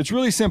 It's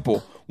really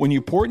simple. When you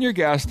pour it in your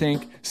gas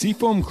tank,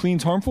 Seafoam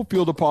cleans harmful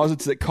fuel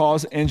deposits that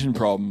cause engine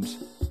problems.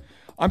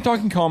 I'm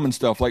talking common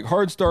stuff like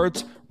hard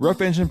starts, rough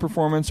engine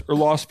performance, or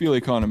lost fuel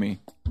economy.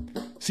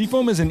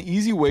 Seafoam is an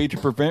easy way to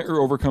prevent or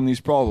overcome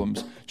these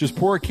problems. Just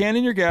pour a can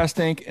in your gas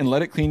tank and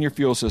let it clean your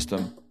fuel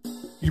system.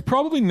 You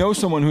probably know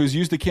someone who has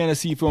used a can of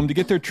Seafoam to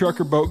get their truck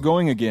or boat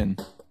going again.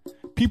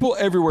 People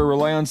everywhere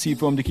rely on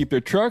Seafoam to keep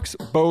their trucks,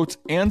 boats,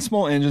 and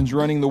small engines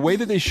running the way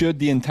that they should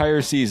the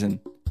entire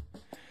season.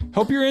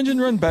 Help your engine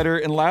run better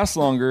and last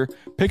longer.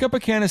 Pick up a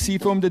can of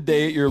Seafoam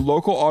today at your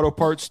local auto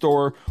parts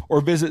store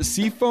or visit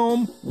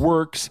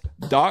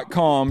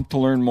seafoamworks.com to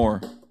learn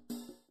more.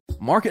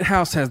 Market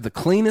House has the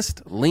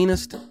cleanest,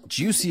 leanest,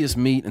 juiciest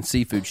meat and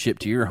seafood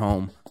shipped to your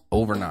home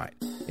overnight.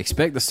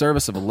 Expect the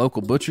service of a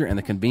local butcher and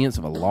the convenience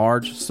of a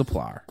large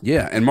supplier.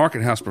 Yeah, and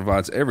Market House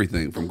provides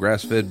everything from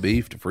grass-fed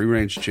beef to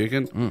free-range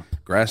chicken,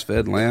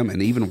 grass-fed lamb,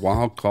 and even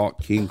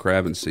wild-caught king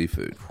crab and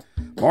seafood.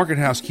 Market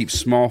House keeps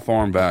small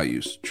farm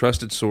values,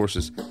 trusted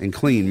sources, and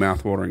clean,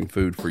 mouth-watering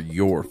food for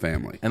your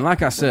family. And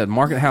like I said,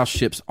 Market House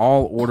ships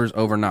all orders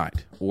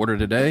overnight. Order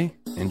today,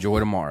 enjoy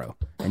tomorrow.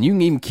 And you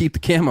can even keep the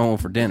camo on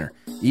for dinner,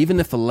 even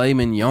if filet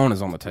mignon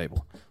is on the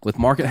table. With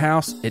Market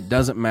House, it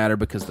doesn't matter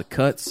because the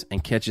cuts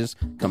and catches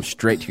come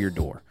straight to your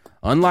door.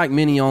 Unlike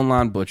many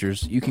online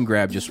butchers, you can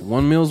grab just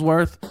one meal's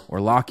worth or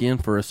lock in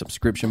for a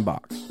subscription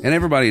box. And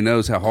everybody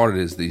knows how hard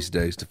it is these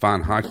days to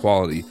find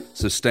high-quality,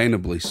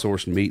 sustainably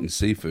sourced meat and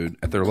seafood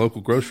at their local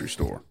grocery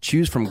store.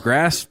 Choose from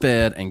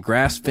grass-fed and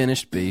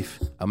grass-finished beef,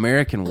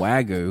 American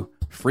Wagyu,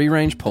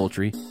 free-range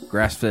poultry,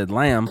 grass-fed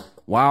lamb,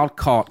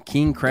 wild-caught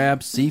king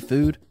crab,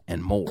 seafood,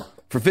 and more.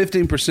 For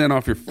 15%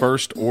 off your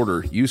first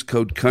order, use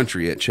code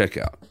COUNTRY at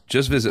checkout.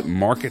 Just visit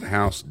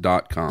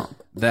markethouse.com.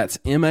 That's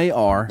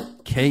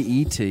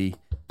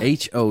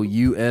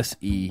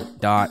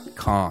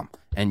MarketHouse.com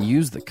and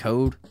use the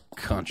code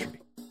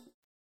COUNTRY.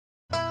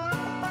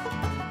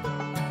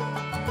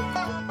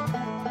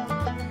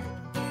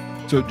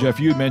 So, Jeff,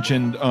 you had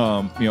mentioned,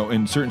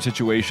 in certain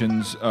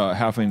situations,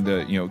 having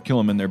to, kill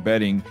them in their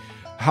bedding.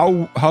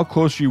 How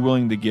close are you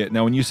willing to get?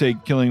 Now, when you say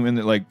killing them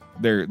in the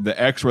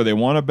X where they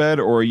want to bed,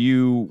 or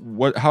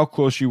how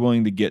close are you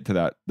willing to get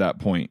to that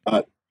point?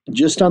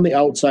 Just on the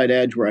outside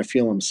edge where I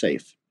feel I'm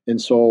safe.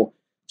 And so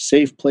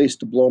safe place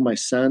to blow my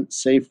scent,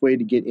 safe way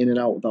to get in and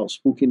out without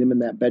spooking them in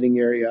that bedding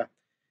area.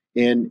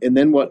 And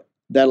then what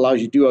that allows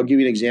you to do, I'll give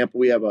you an example.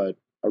 We have a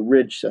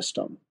ridge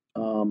system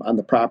on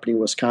the property in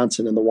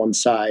Wisconsin on the one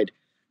side.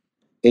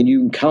 And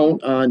you can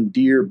count on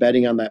deer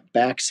bedding on that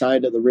back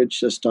side of the ridge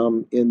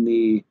system in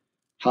the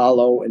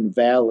hollow and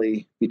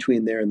valley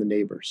between there and the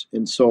neighbors.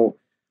 And so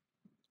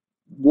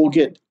we'll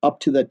get up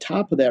to the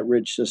top of that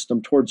ridge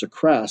system towards a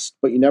crest,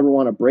 but you never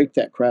want to break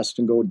that crest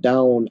and go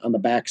down on the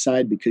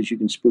backside because you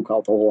can spook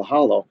out the whole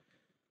hollow.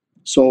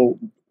 So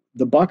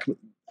the buck,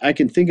 I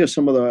can think of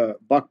some of the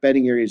buck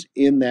bedding areas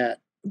in that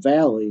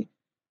valley,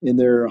 and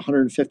they're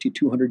 150,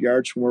 200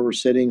 yards from where we're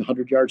sitting,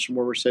 100 yards from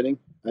where we're sitting.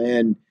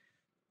 And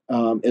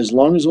As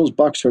long as those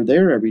bucks are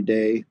there every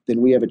day,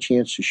 then we have a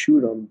chance to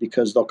shoot them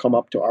because they'll come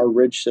up to our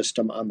ridge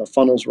system on the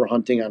funnels we're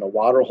hunting, on a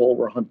water hole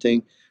we're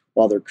hunting,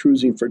 while they're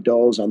cruising for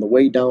does, on the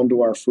way down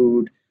to our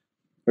food.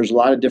 There's a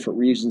lot of different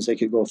reasons they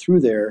could go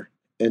through there.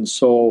 And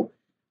so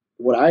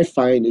what I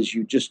find is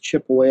you just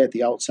chip away at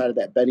the outside of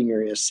that bedding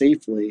area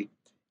safely.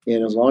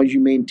 And as long as you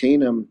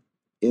maintain them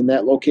in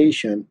that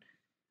location,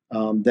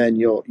 then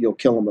you'll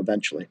kill them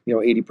eventually.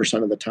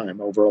 80% of the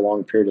time, over a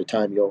long period of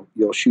time,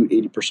 you'll shoot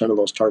 80% of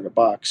those target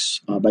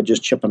bucks by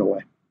just chipping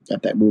away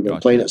at that movement,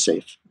 Gotcha. playing it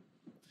safe.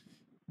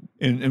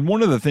 And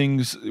one of the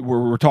things where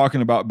we're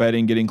talking about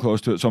bedding, getting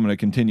close to it, so I'm going to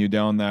continue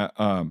down that.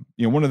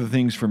 One of the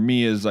things for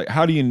me is like,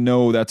 how do you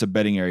know that's a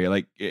bedding area?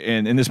 Like,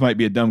 and this might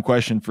be a dumb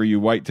question for you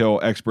whitetail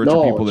experts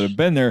or people that have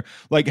been there.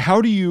 Like, how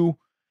are you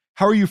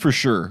for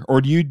sure? Or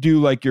do you do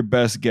like your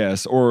best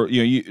guess? Or,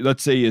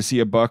 let's say you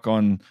see a buck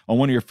on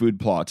one of your food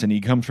plots and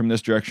he comes from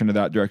this direction to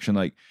that direction.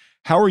 Like,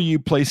 how are you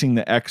placing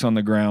the X on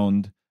the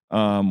ground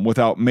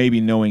without maybe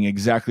knowing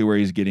exactly where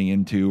he's getting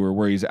into or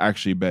where he's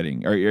actually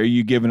bedding? Are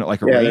you giving it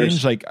like a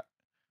range? Like,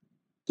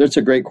 that's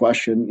a great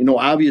question.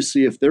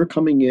 Obviously, if they're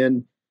coming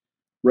in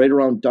right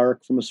around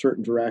dark from a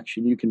certain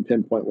direction, you can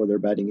pinpoint where their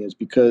bedding is,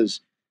 because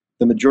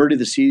the majority of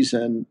the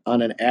season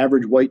on an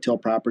average whitetail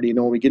property,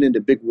 when we get into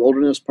big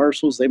wilderness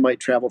parcels, they might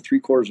travel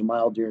 3/4 of a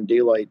mile during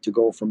daylight to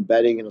go from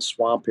bedding in a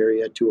swamp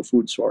area to a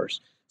food source,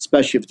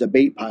 especially if it's a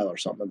bait pile or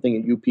something. I'm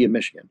thinking UP in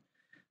Michigan.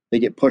 They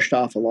get pushed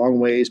off a long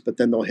ways, but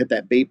then they'll hit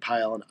that bait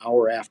pile an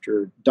hour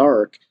after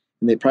dark,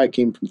 and they probably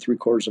came from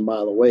 3/4 of a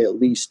mile away at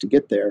least to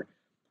get there.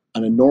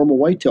 On a normal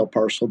whitetail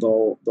parcel,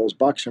 though, those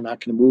bucks are not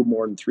going to move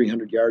more than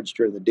 300 yards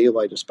during the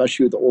daylight,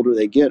 especially the older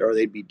they get, or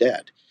they'd be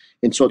dead.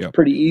 And so it's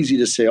pretty easy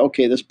to say,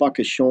 okay, this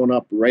buck is showing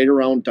up right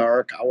around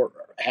dark,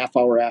 half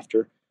hour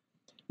after.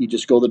 You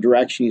just go the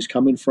direction he's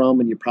coming from,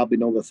 and you probably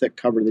know the thick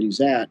cover that he's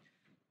at.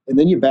 And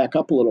then you back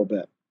up a little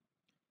bit.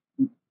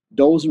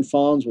 Does and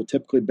fawns will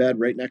typically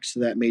bed right next to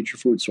that major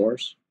food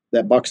source.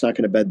 That buck's not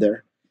going to bed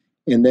there.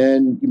 And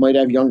then you might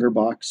have younger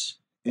bucks,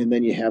 and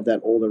then you have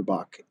that older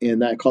buck.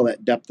 And I call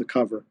that depth of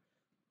cover.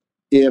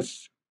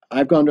 If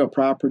I've gone to a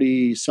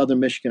property, southern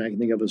Michigan, I can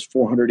think of as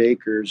 400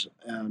 acres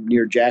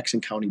near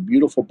Jackson County,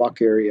 beautiful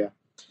buck area.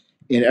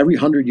 And every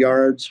 100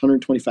 yards,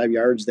 125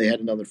 yards, they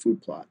had another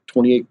food plot,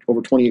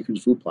 over 20 acres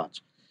of food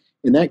plots.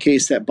 In that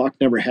case, that buck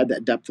never had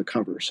that depth of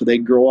cover. So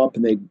they'd grow up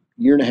and they'd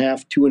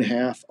 1.5,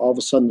 2.5, all of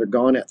a sudden they're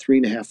gone at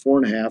 3.5,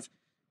 4.5.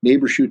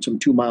 Neighbor shoots them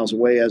 2 miles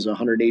away as a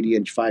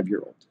 180-inch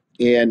 5-year-old.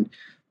 And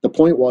the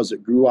point was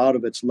it grew out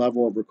of its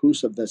level of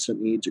reclusiveness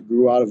it needs. It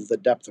grew out of the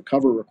depth of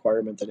cover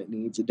requirement that it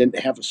needs. It didn't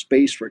have a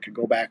space where it could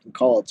go back and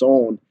call its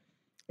own.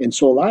 And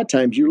so a lot of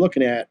times you're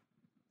looking at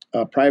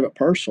a private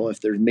parcel. If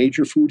there's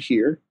major food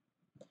here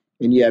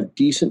and you have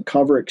decent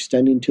cover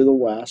extending to the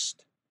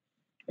west,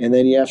 and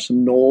then you have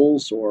some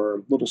knolls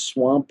or little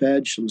swamp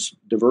edge, some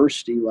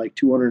diversity like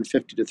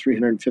 250 to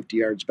 350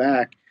 yards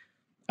back,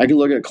 I can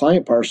look at a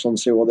client parcel and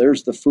say, well,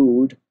 there's the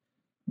food.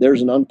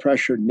 There's an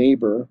unpressured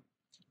neighbor.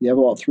 You have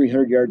about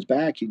 300 yards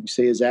back, you can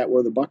say, is that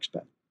where the buck's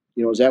been?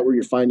 Is that where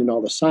you're finding all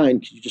the sign?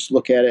 Because you just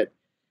look at it,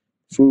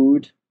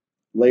 food,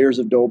 layers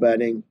of doe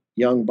bedding,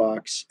 young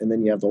bucks, and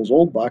then you have those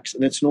old bucks,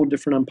 and it's no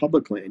different on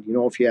public land.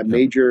 If you have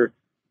major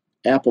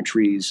apple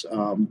trees,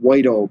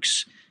 white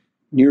oaks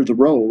near the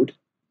road,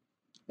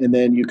 and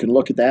then you can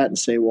look at that and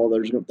say, well,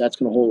 that's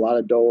going to hold a lot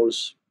of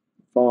does,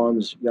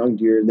 fawns, young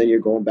deer, and then you're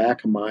going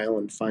back a mile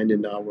and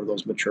finding where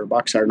those mature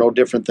bucks are. No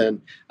different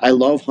than, I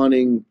love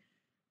hunting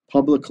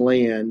public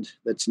land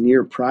that's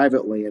near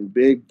private land,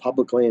 big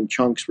public land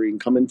chunks where you can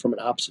come in from an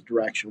opposite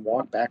direction,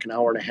 walk back an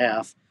hour and a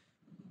half,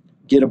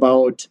 get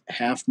about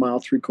half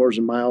mile, 3/4 of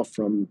a mile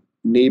from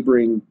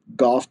neighboring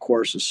golf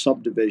courses,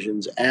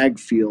 subdivisions, ag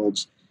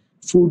fields,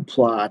 food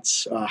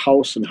plots,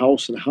 house and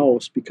house and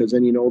house, because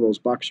then those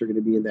bucks are going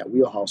to be in that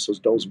wheelhouse. Those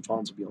does and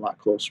fawns will be a lot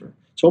closer.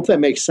 So I hope that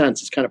makes sense.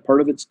 It's kind of part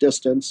of its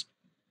distance,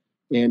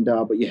 and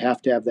but you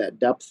have to have that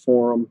depth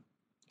for them.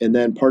 And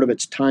then part of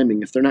it's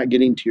timing. If they're not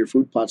getting to your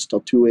food plots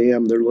till 2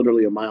 a.m., they're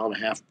literally 1.5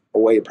 miles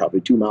away,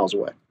 probably 2 miles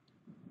away.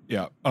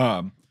 Yeah.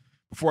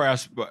 Before I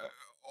ask,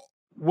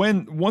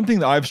 one thing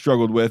that I've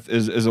struggled with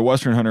is as a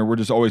Western hunter, we're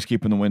just always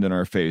keeping the wind in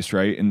our face,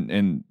 right?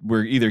 And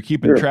we're either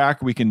keeping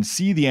track, we can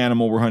see the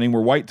animal we're hunting.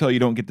 Where whitetail, you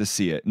don't get to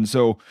see it. And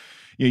so,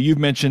 you've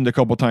mentioned a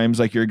couple times,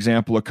 like your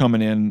example of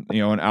coming in,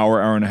 an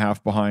hour and a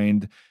half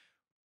behind.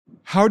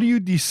 How do you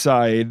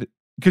decide?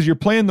 Because you're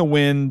playing the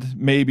wind,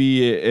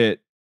 maybe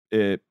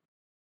at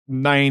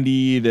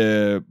 90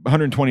 to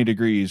 120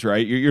 degrees,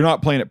 right? You're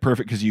not playing it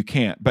perfect because you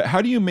can't. But how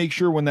do you make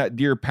sure when that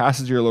deer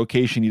passes your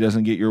location, he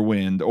doesn't get your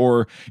wind?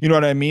 Or, you know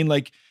what I mean?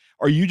 Like,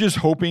 are you just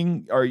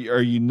hoping? Are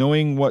you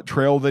knowing what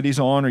trail that he's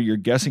on, or you're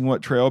guessing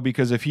what trail?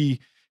 Because if you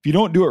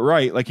don't do it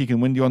right, like he can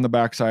wind you on the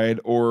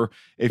backside, or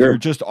if you're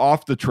just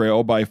off the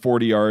trail by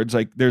 40 yards,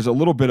 like there's a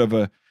little bit of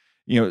a,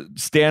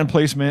 stand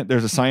placement.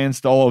 There's a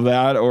science to all of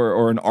that,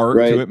 or an art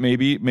to it,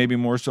 maybe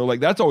more so. Like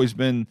that's always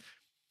been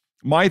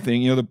my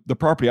thing, the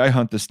property I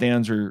hunt, the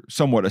stands are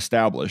somewhat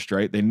established,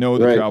 right? They know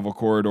the Right. travel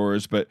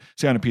corridors, but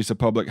say on a piece of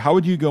public, how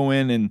would you go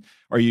in, and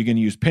are you going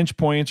to use pinch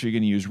points? Are you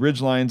going to use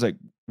ridge lines? Like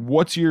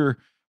what's your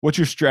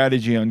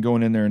strategy on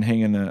going in there and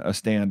hanging a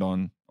stand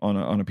on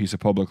a piece of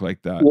public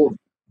like that Well,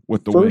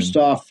 with the first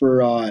wind? off,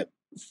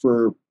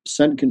 for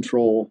scent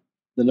control,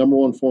 the number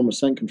one form of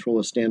scent control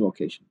is stand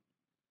location.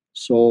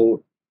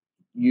 So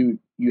you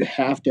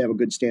have to have a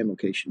good stand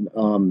location,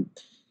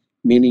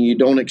 meaning you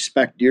don't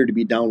expect deer to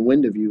be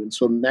downwind of you. And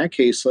so in that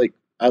case, like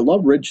I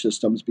love ridge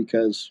systems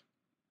because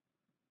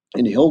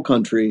in hill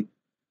country,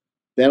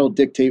 that'll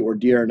dictate where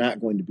deer are not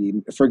going to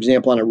be. For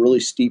example, on a really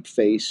steep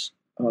face,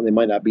 they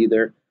might not be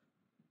there.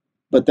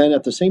 But then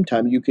at the same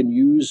time, you can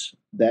use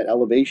that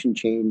elevation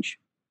change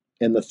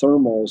and the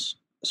thermals.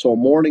 So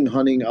morning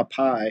hunting up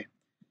high,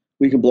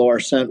 we can blow our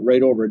scent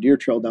right over a deer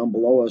trail down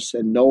below us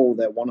and know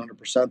that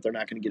 100% they're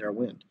not going to get our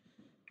wind.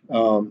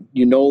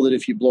 You know that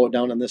if you blow it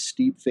down on this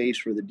steep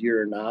face where the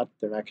deer are not,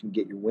 they're not going to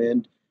get your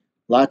wind.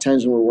 A lot of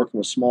times when we're working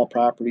with small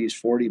properties,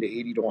 40 to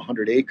 80 to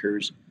 100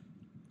 acres,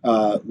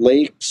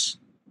 lakes,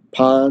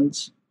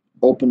 ponds,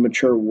 open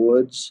mature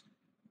woods,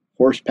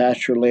 horse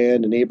pasture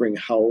land, a neighboring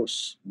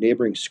house,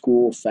 neighboring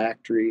school,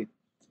 factory,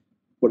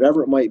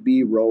 whatever it might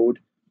be, road,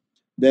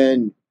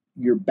 then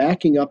you're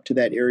backing up to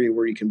that area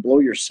where you can blow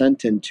your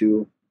scent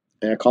into,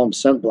 and I call them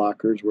scent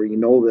blockers, where you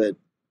know that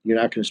you're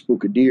not going to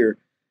spook a deer,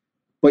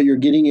 but you're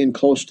getting in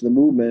close to the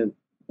movement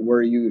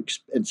where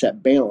it's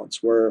that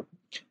balance where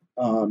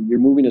you're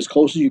moving as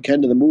close as you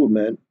can to the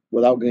movement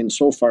without getting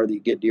so far that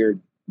you get deer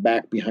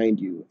back behind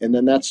you. And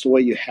then that's the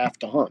way you have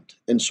to hunt.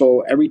 And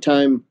so every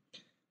time,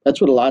 that's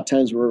what a lot of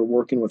times we're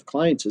working with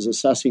clients is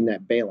assessing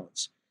that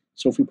balance.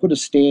 So if we put a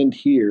stand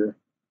here,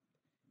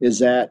 is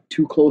that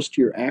too close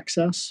to your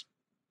access?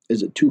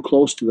 Is it too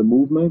close to the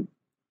movement?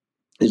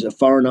 Is it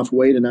far enough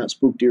away to not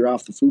spook deer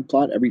off the food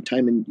plot every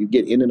time you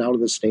get in and out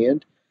of the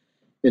stand?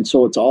 And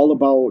so it's all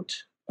about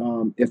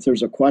if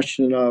there's a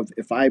question of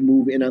if I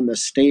move in on the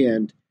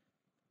stand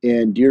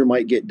and deer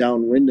might get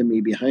downwind of me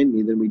behind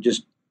me, then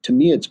to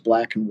me, it's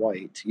black and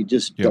white. You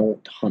just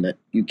don't hunt it.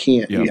 You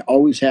can't. Yep. You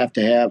always have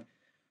to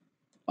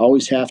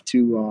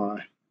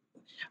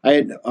I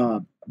had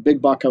a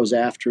big buck I was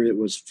after. It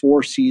was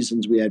 4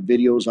 seasons. We had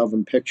videos of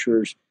him,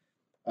 pictures.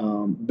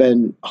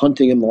 Been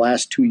hunting him the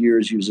last 2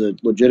 years. He was a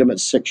legitimate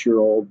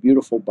 6-year-old,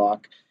 beautiful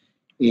buck.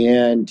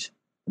 And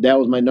that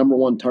was my number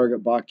one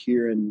target buck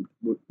here in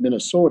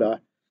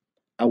Minnesota.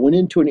 I went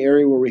into an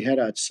area where we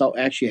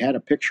actually had a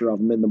picture of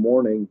him in the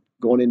morning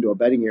going into a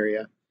bedding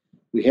area.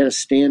 We had a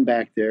stand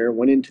back there,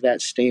 went into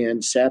that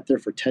stand, sat there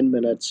for 10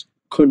 minutes,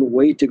 couldn't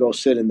wait to go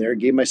sit in there,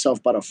 gave myself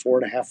about a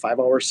 4.5, 5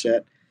 hour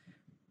sit,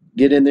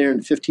 get in there,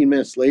 and 15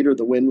 minutes later,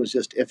 the wind was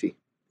just iffy.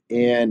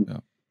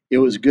 And it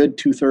was good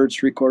 2/3,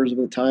 3/4 of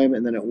the time,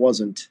 and then it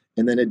wasn't.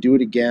 And then I'd do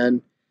it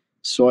again.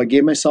 So I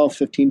gave myself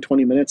 15,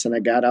 20 minutes, and I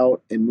got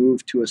out and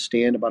moved to a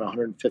stand about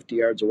 150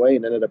 yards away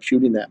and ended up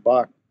shooting that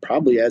buck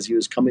probably as he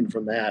was coming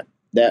from that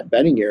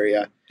bedding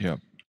area. Yeah.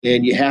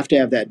 And you have to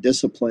have that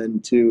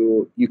discipline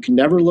you can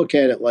never look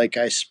at it like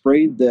I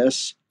sprayed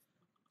this,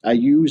 I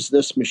use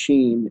this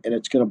machine, and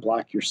it's going to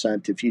block your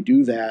scent. If you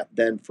do that,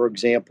 then, for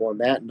example, on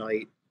that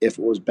night, if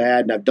it was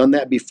bad, and I've done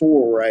that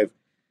before where I've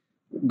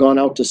gone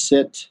out to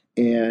sit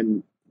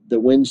and the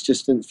winds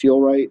just didn't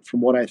feel right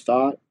from what I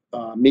thought,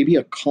 maybe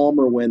a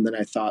calmer wind than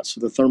I thought.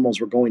 So the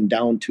thermals were going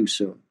down too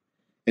soon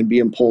and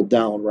being pulled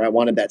down where I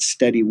wanted that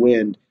steady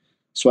wind.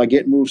 So I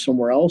get moved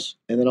somewhere else,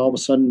 and then all of a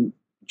sudden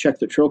check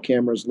the trail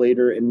cameras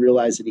later and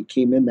realize that he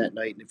came in that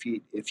night.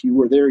 And if you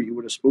were there, you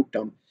would have spooked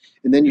him.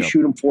 And then you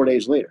shoot him 4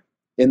 days later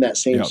in that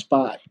same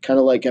spot. Kind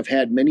of like I've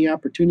had many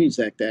opportunities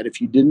like that. If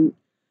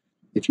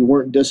you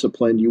weren't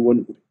disciplined, you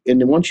wouldn't.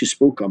 And then once you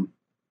spook them,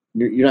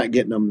 you're not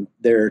getting them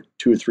there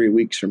 2 or 3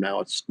 weeks from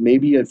now. It's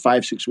maybe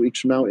 5, 6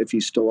 weeks from now if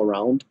he's still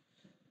around.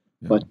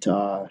 Yeah. But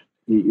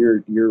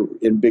you're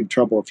in big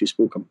trouble if you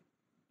spook them.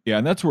 Yeah,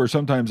 and that's where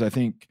sometimes I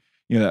think,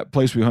 that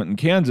place we hunt in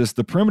Kansas,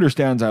 the perimeter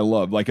stands I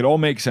love. Like it all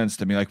makes sense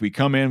to me. Like we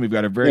come in, we've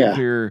got a very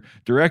clear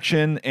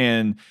direction,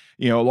 and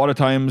a lot of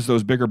times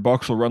those bigger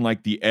bucks will run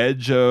like the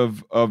edge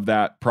of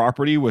that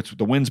property, which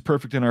the wind's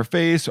perfect in our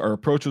face, our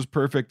approach was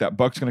perfect. That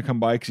buck's going to come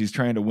by because he's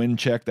trying to wind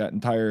check that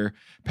entire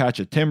patch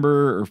of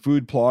timber or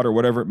food plot or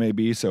whatever it may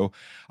be. So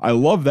I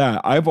love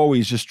that. I've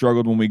always just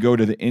struggled when we go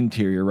to the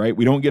interior, right?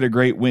 We don't get a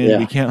great wind.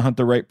 We can't hunt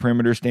the right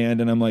perimeter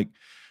stand. And I'm like,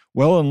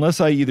 well, unless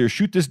I either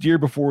shoot this deer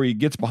before he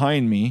gets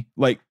behind me,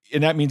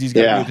 and that means he's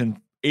got to be within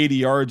 80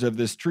 yards of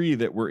this tree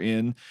that we're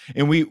in.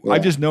 And I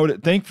just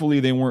noted, thankfully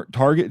they weren't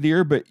target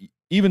deer, but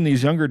even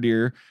these younger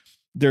deer,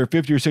 they're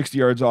 50 or 60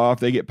 yards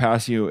off. They get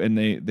past you and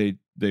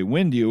they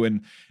wind you.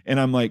 And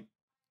I'm like,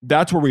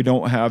 that's where we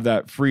don't have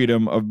that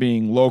freedom of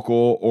being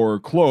local or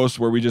close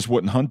where we just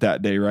wouldn't hunt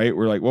that day. Right.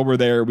 We're like, well, we're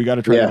there. We got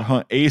to try to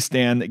hunt a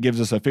stand that gives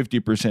us a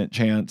 50%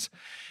 chance.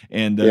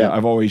 And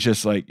I've always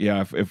just like,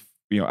 if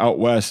out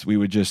west, we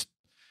would just,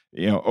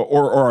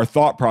 or our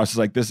thought process,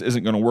 like this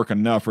isn't going to work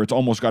enough, or it's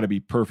almost got to be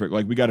perfect.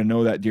 Like we got to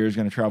know that deer is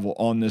going to travel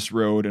on this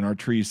road and our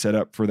trees set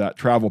up for that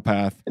travel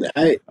path.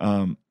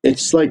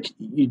 It's like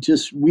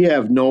we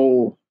have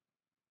no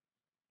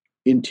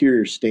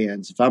interior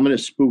stands. If I'm going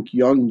to spook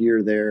young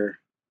deer there,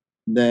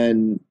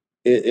 then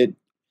it's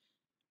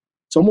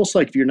almost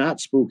like if you're not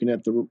spooking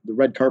it, the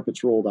red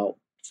carpet's rolled out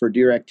for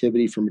deer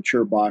activity for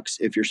mature bucks.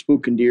 If you're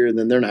spooking deer,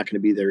 then they're not going to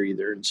be there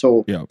either. And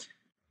so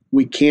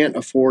we can't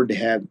afford to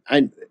have,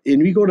 and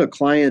we go to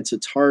clients,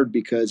 it's hard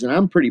because, and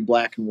I'm pretty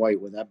black and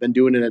white with it. I've been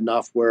doing it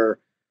enough where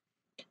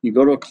you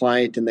go to a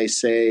client and they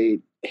say,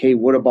 hey,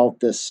 what about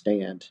this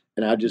stand?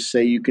 And I just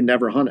say, you can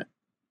never hunt it.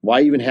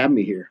 Why even have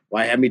me here?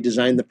 Why have me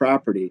design the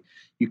property?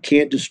 You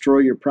can't destroy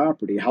your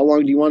property. How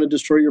long do you want to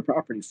destroy your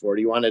property for?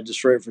 Do you want to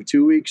destroy it for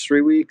 2 weeks,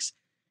 3 weeks?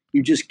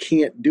 You just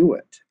can't do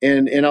it.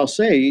 And I'll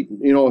say,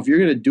 if you're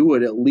going to do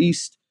it, at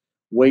least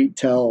wait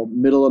till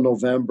middle of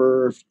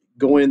November,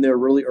 go in there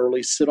really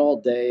early, sit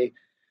all day.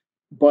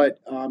 But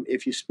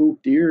if you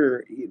spook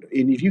deer,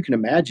 and if you can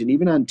imagine,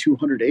 even on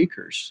 200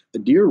 acres,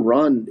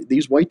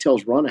 these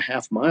whitetails run a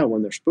half mile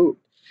when they're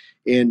spooked.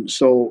 And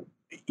so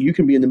you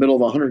can be in the middle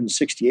of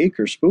 160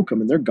 acres, spook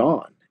them, and they're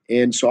gone.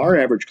 And so our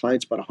average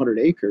client's about 100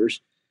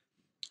 acres.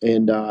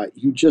 And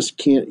you just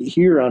can't,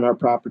 here on our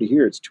property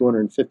here, it's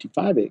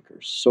 255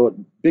 acres. So a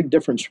big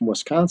difference from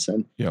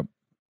Wisconsin. Yep.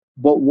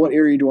 But what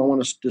area do I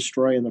want to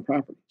destroy in the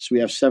property? So we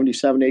have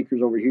 77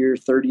 acres over here,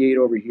 38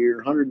 over here,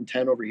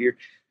 110 over here.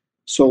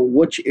 So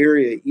which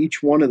area,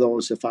 each one of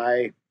those, it's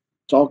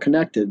all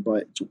connected,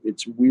 but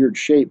it's weird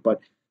shape, but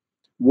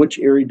which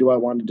area do I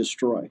want to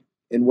destroy?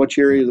 And which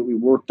area that we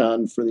worked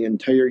on for the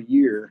entire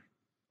year?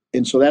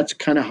 And so that's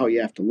kind of how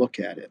you have to look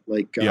at it.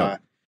 Like,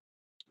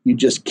 you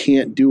just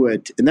can't do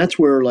it. And that's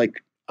where,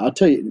 like, I'll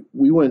tell you,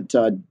 we went,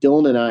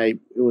 Dylan and I,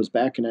 it was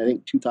back in, I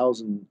think,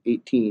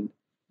 2018.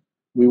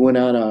 We went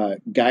on a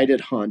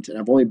guided hunt, and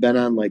I've only been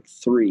on like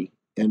 3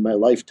 in my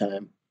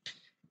lifetime.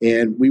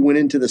 And we went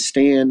into the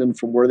stand, and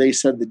from where they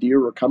said the deer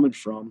were coming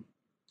from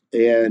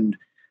and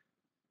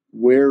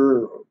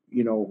where,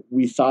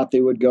 we thought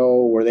they would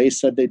go, where they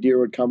said the deer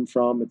would come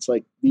from, it's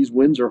like these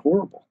winds are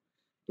horrible.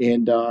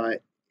 And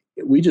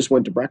we just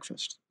went to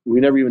breakfast. We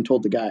never even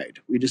told the guide.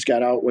 We just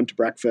got out, went to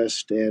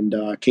breakfast, and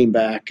came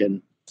back.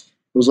 And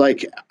it was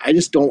like, I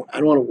don't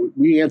want to,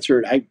 we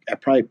answered, I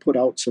probably put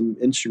out some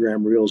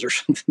Instagram reels or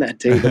something that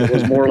day, but it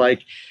was more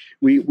like,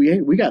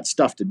 we got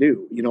stuff to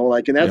do,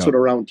 and that's what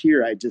around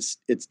here,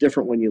 it's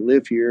different when you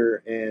live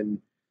here and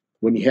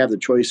when you have the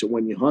choice of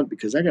when you hunt,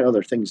 because I got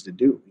other things to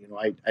do.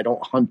 I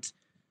don't hunt.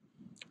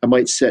 I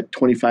might sit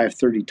 25,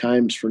 30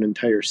 times for an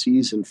entire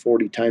season,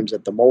 40 times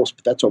at the most,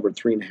 but that's over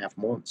 3.5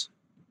 months.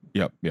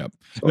 Yep.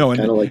 So No,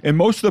 and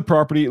most of the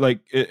property,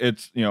 like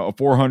it's a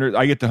 400.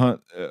 I get to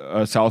hunt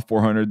a South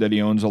 400 that he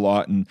owns a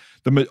lot, and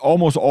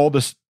almost all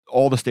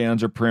the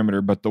stands are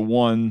perimeter, but the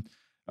one,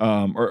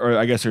 or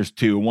I guess there's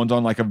 2. One's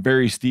on like a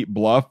very steep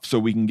bluff, so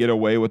we can get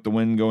away with the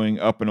wind going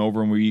up and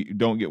over, and we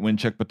don't get wind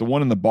check. But the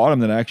one in the bottom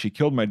that I actually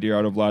killed my deer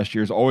out of last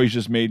year has always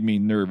just made me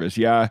nervous.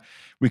 Yeah,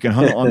 we can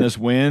hunt on this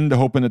wind,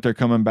 hoping that they're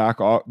coming back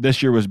off.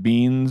 This year was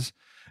beans.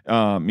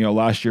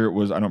 Last year it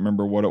was, I don't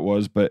remember what it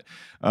was, but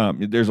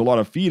there's a lot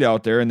of feed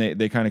out there, and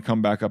they kind of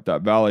come back up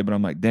that valley. But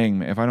I'm like, dang,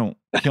 man, if I don't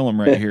kill them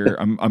right here,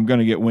 I'm going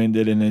to get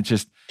winded. And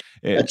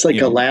it's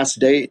like a last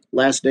day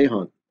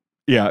hunt.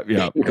 Yeah.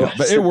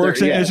 But it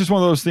works. It's just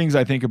one of those things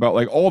I think about.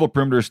 Like all the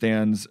perimeter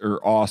stands are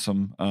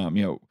awesome.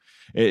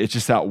 It's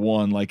just that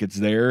one, like it's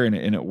there and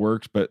it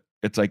works, but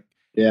it's like,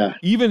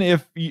 even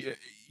if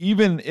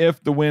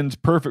the wind's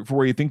perfect for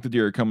where you think the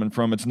deer are coming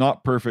from, it's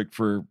not perfect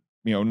for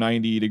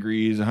 90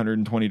 degrees,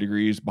 120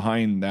 degrees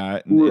behind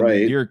that. And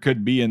the deer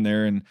could be in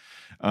there. And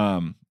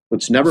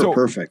it's never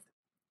perfect.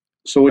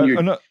 So when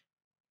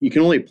you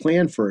can only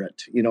plan for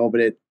it,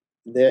 but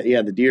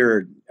the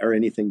deer are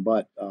anything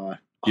but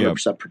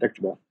 100%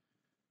 predictable.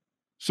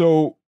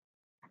 So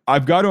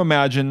I've got to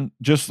imagine,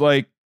 just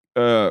like,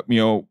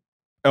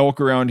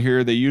 elk around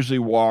here, they usually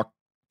walk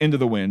into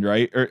the wind,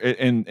 right?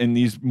 And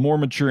these more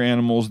mature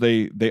animals,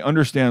 they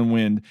understand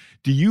wind.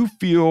 Do you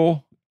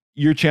feel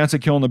your chance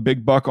of killing a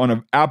big buck on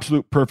an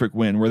absolute perfect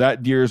wind, where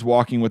that deer is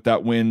walking with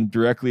that wind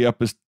directly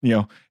up his,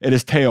 at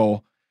his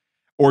tail?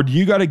 Or do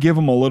you got to give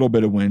them a little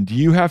bit of wind? Do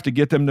you have to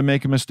get them to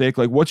make a mistake?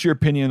 Like, what's your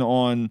opinion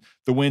on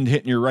the wind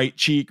hitting your right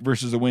cheek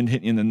versus the wind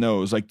hitting you in the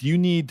nose? Like, do you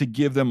need to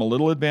give them a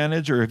little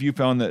advantage, or have you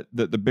found that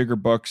the bigger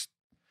bucks,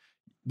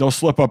 they'll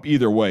slip up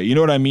either way? You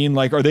know what I mean?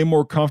 Like, are they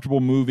more comfortable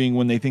moving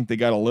when they think they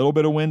got a little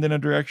bit of wind in a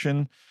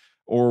direction,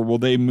 or will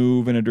they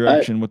move in a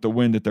direction with the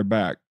wind at their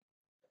back?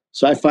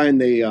 So I find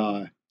they,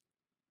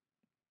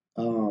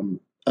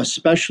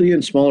 especially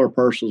in smaller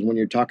parcels, when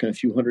you're talking a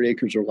few hundred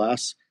acres or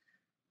less,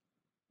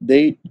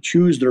 they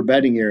choose their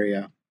bedding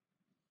area.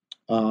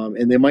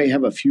 And they might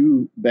have a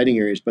few bedding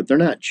areas, but they're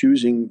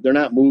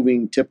not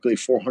moving typically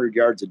 400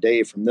 yards a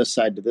day from this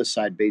side to this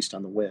side based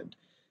on the wind.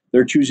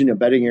 They're choosing a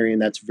bedding area,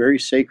 and that's very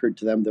sacred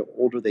to them the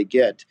older they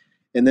get.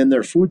 And then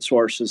their food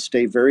sources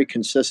stay very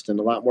consistent,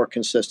 a lot more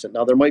consistent.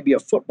 Now, there might be a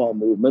football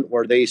movement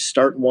where they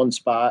start in one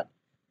spot,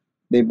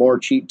 they more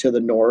cheat to the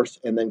north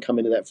and then come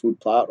into that food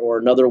plot, or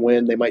another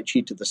wind, they might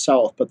cheat to the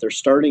south, but they're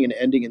starting and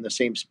ending in the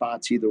same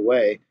spots either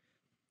way.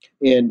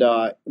 And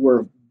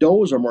where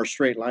does are more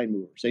straight line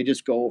movers. They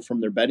just go from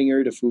their bedding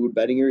area to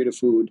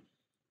food,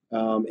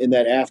 in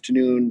that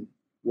afternoon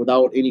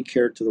without any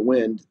care to the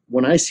wind.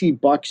 When I see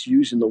bucks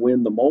using the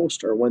wind the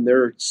most are when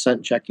they're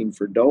scent checking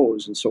for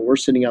does. And so we're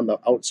sitting on the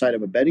outside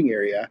of a bedding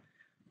area,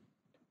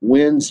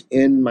 winds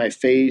in my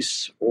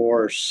face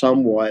or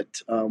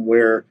somewhat,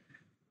 where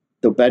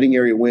the bedding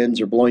area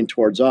winds are blowing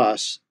towards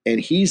us, and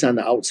he's on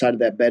the outside of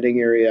that bedding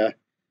area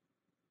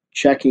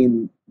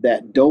checking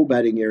that doe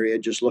bedding area,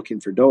 just looking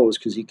for does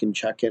because he can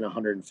check in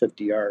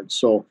 150 yards.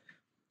 So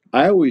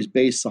I always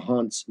base the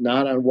hunts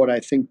not on what I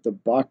think the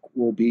buck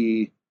will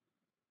be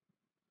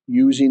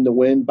using the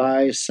wind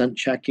by, scent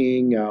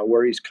checking,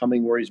 where he's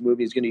coming, where he's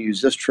moving. He's going to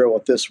use this trail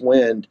with this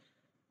wind.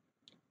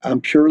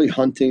 I'm purely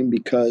hunting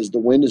because the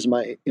wind is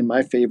in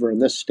my favor in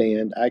this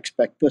stand. I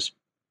expect this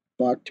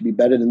buck to be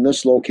bedded in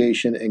this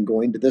location and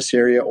going to this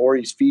area, or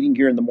he's feeding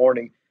here in the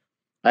morning.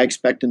 I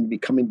expect him to be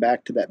coming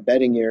back to that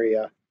bedding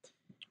area.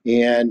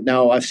 And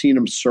now I've seen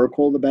him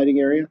circle the bedding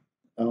area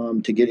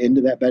to get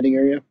into that bedding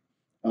area,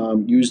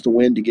 use the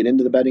wind to get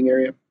into the bedding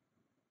area.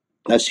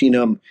 I've seen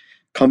him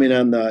coming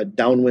on the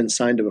downwind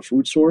side of a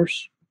food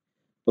source.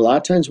 A lot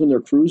of times when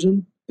they're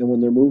cruising and when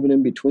they're moving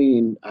in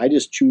between, I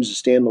just choose a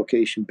stand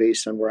location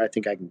based on where I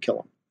think I can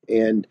kill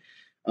them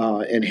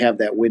and have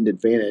that wind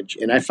advantage.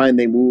 And I find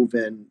they'll move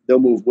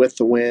with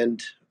the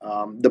wind.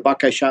 The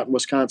buck I shot in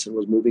Wisconsin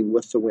was moving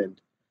with the wind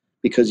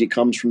because he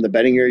comes from the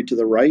bedding area to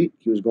the right.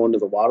 He was going to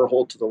the water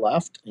hole to the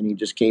left, and he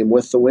just came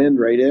with the wind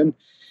right in.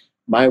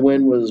 My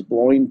wind was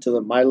blowing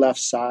to my left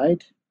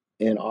side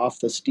and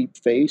off the steep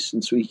face,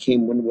 and so he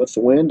came in with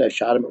the wind. I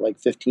shot him at like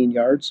 15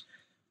 yards,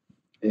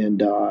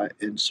 and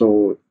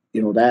so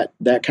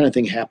that kind of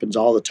thing happens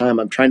all the time.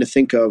 I'm trying to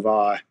think of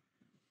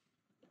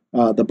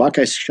the buck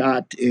I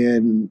shot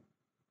in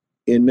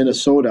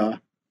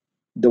Minnesota.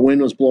 The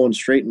wind was blowing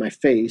straight in my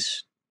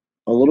face,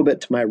 a little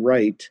bit to my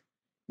right,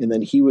 and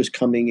then he was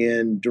coming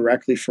in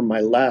directly from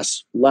my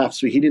left,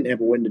 so he didn't have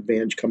a wind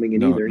advantage coming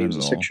in either. He was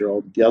a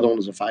 6-year-old. The other one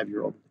was a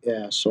 5-year-old.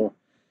 Yeah, so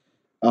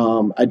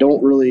I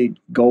don't really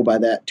go by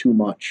that too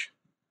much.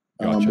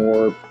 Gotcha.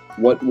 Or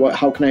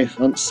how can I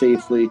hunt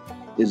safely?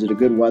 Is it a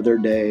good weather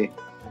day?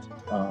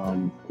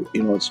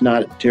 It's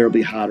not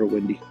terribly hot or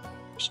windy.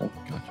 So.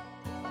 Gotcha.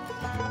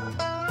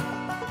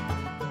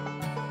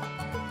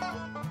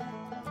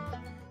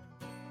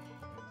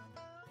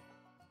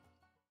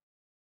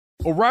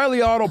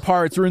 O'Reilly Auto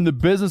Parts are in the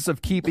business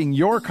of keeping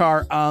your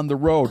car on the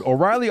road.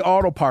 O'Reilly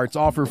Auto Parts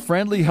offer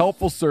friendly,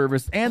 helpful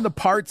service and the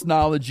parts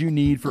knowledge you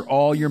need for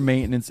all your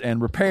maintenance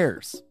and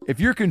repairs. If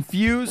you're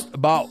confused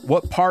about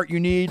what part you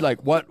need,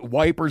 like what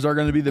wipers are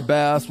going to be the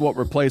best, what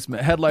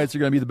replacement headlights are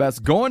going to be the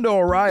best, go into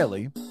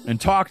O'Reilly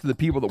and talk to the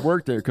people that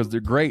work there because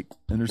they're great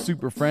and they're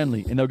super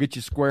friendly, and they'll get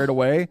you squared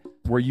away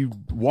where you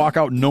walk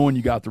out knowing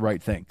you got the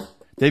right thing.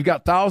 They've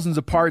got thousands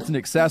of parts and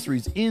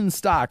accessories in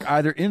stock,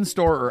 either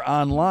in-store or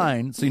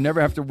online, so you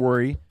never have to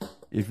worry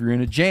if you're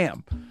in a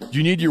jam. Do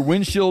you need your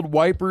windshield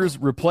wipers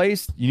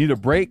replaced? You need a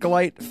brake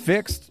light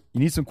fixed? You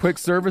need some quick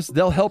service?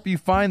 They'll help you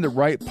find the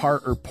right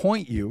part or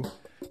point you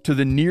to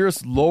the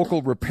nearest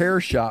local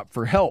repair shop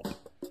for help.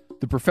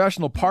 The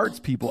professional parts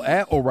people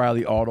at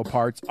O'Reilly Auto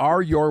Parts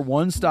are your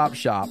one-stop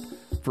shop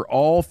for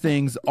all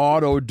things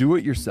auto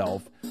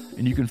do-it-yourself,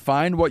 and you can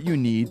find what you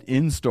need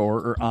in-store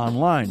or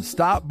online.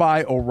 Stop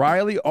by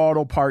O'Reilly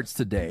Auto Parts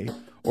today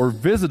or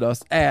visit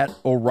us at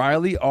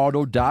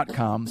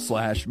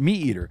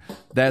O'ReillyAuto.com/MeatEater.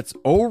 That's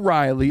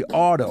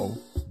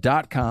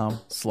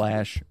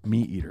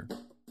O'ReillyAuto.com/MeatEater.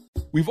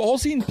 We've all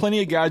seen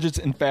plenty of gadgets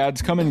and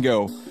fads come and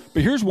go,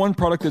 but here's one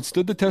product that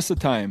stood the test of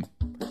time: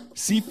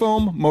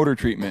 Seafoam Motor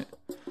Treatment.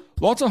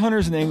 Lots of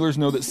hunters and anglers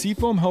know that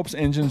Seafoam helps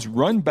engines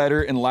run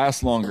better and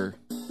last longer.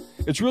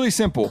 It's really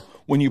simple.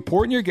 When you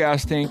pour it in your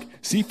gas tank,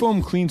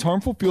 Seafoam cleans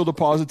harmful fuel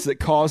deposits that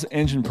cause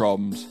engine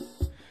problems.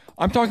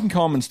 I'm talking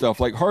common stuff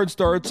like hard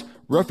starts,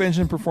 rough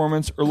engine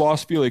performance, or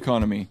lost fuel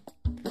economy.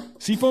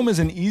 Seafoam is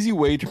an easy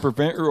way to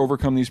prevent or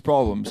overcome these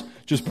problems.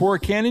 Just pour a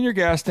can in your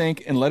gas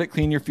tank and let it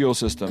clean your fuel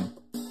system.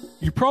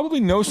 You probably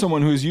know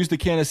someone who has used a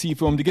can of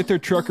Seafoam to get their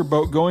truck or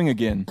boat going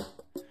again.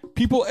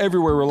 People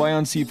everywhere rely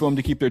on Seafoam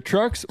to keep their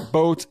trucks,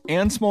 boats,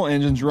 and small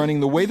engines running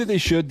the way that they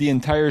should the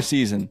entire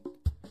season.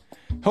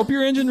 Help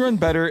your engine run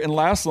better and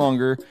last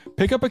longer.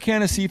 Pick up a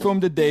can of Seafoam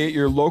today at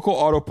your local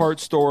auto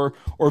parts store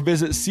or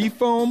visit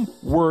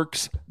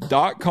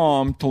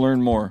seafoamworks.com to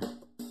learn more.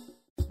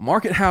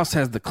 Market House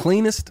has the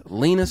cleanest,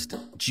 leanest,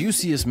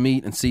 juiciest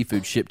meat and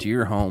seafood shipped to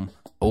your home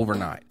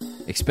overnight.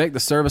 Expect the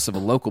service of a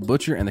local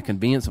butcher and the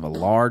convenience of a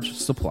large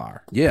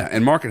supplier. Yeah,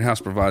 and Market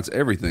House provides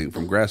everything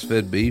from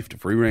grass-fed beef to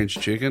free-range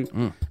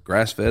chicken,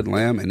 grass-fed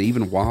lamb, and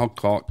even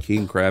wild-caught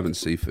king crab and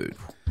seafood.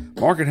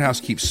 Market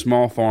House keeps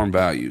small farm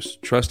values,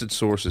 trusted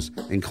sources,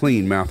 and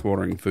clean,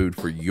 mouth-watering food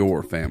for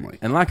your family.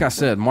 And like I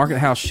said, Market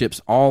House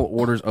ships all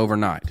orders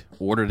overnight.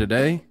 Order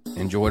today,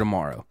 enjoy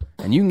tomorrow.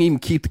 And you can even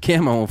keep the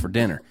camo on for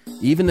dinner,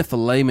 even if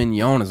filet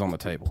mignon is on the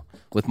table.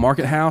 With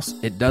Market House,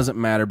 it doesn't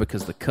matter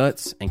because the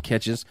cuts and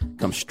catches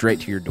come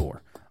straight to your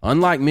door.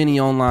 Unlike many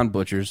online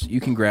butchers, you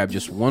can grab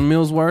just one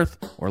meal's worth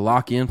or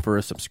lock in for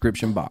a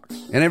subscription box.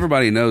 And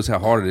everybody knows how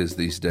hard it is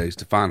these days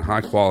to find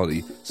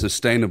high-quality,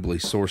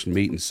 sustainably sourced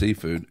meat and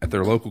seafood at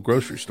their local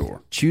grocery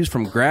store. Choose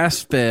from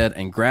grass-fed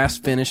and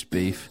grass-finished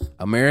beef,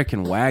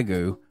 American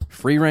Wagyu,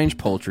 free-range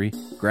poultry,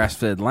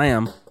 grass-fed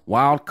lamb,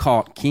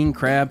 wild-caught king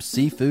crab,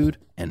 seafood,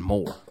 and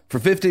more. For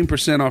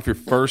 15% off your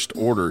first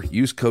order,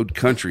 use code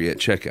COUNTRY at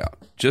checkout.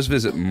 Just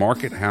visit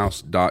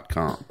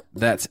markethouse.com.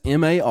 That's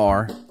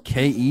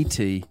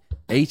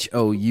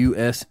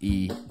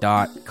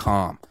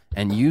MarketHouse.com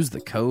and use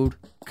the code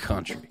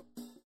COUNTRY.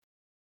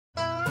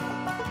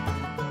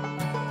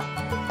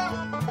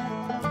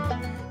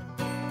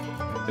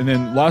 And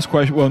then last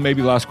question, well,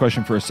 maybe last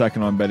question for a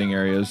second on bedding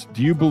areas.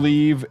 Do you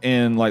believe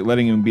in like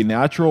letting them be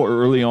natural, or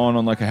early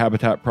on like a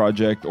habitat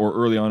project, or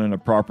early on in a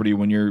property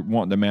when you're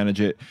wanting to manage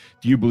it,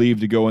 do you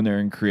believe to go in there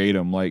and create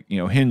them, like,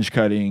 hinge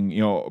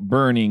cutting,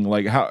 burning,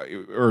 like how,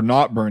 or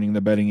not burning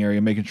the bedding area,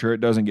 making sure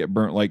it doesn't get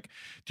burnt? Like,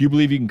 do you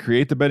believe you can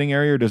create the bedding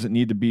area, or does it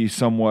need to be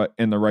somewhat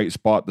in the right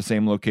spot, the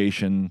same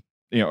location,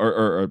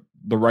 or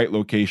the right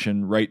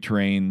location, right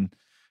terrain,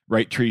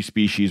 right tree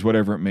species,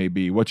 whatever it may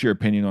be? What's your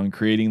opinion on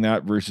creating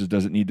that versus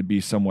does it need to be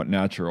somewhat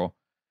natural?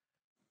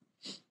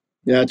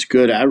 Yeah, that's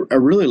good. I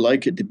really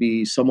like it to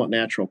be somewhat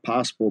natural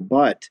possible,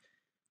 but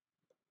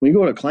when you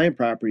go to a client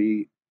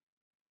property,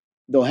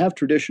 they'll have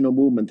traditional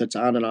movement that's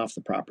on and off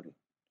the property.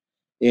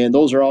 And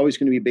those are always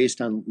going to be based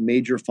on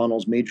major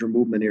funnels, major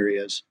movement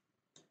areas.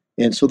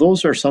 And so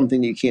those are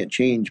something you can't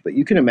change. But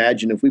you can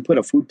imagine if we put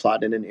a food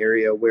plot in an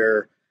area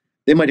where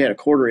they might have had a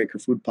 1/4 acre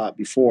food plot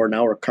before,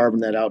 now we're carving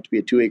that out to be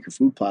a 2 acre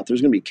food plot.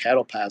 There's going to be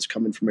cattle paths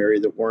coming from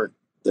area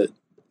that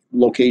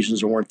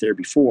locations that weren't there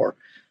before.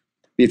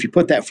 If you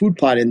put that food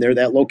plot in there,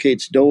 that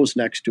locates does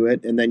next to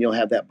it, and then you'll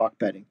have that buck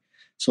bedding.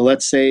 So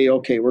let's say,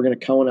 okay, we're going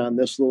to count on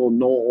this little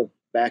knoll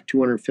back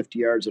 250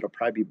 yards. It'll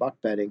probably be buck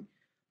bedding.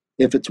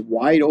 If it's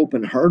wide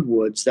open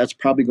hardwoods, that's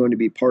probably going to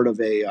be part of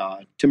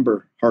a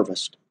timber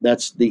harvest.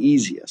 That's the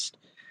easiest.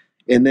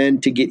 And then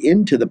to get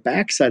into the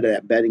backside of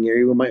that bedding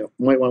area, we might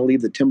want to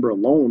leave the timber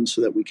alone so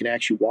that we can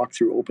actually walk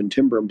through open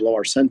timber and blow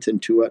our scent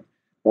into it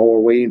while we're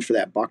waiting for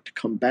that buck to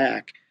come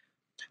back.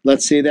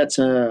 Let's say that's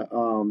a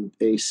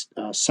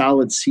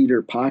solid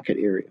cedar pocket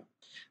area.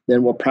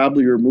 Then we'll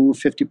probably remove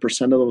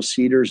 50% of those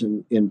cedars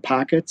in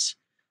pockets.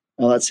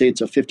 Let's say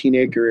it's a 15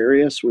 acre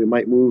area, so we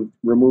might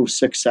remove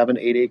 6, 7,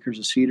 8 acres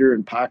of cedar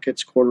in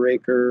pockets,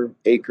 1/4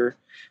 acre,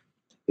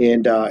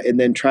 and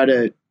then try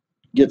to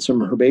get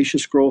some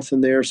herbaceous growth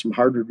in there, some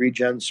hardwood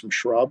regen, some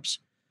shrubs,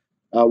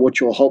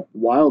 which will help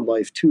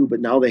wildlife too.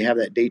 But now they have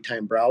that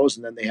daytime browse,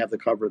 and then they have the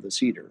cover of the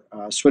cedar.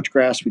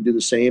 Switchgrass, we do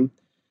the same.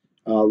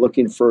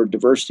 Looking for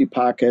diversity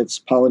pockets,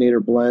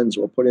 pollinator blends.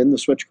 We'll put in the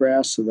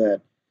switchgrass so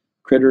that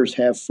critters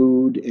have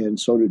food, and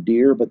so do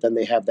deer. But then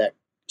they have that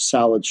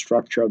solid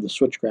structure of the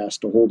switchgrass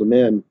to hold them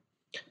in.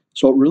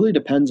 So it really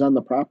depends on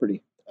the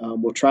property.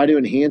 We'll try to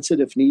enhance it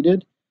if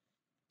needed.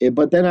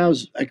 But then I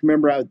can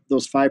remember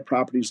those 5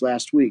 properties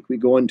last week. We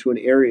go into an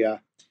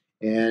area,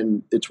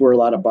 and it's where a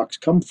lot of bucks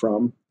come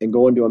from, and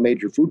go into a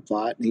major food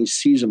plot, and he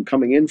sees them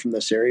coming in from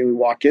this area. We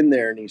walk in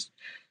there, and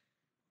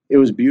it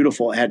was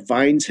beautiful. It had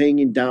vines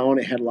hanging down.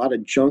 It had a lot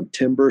of junk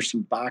timber,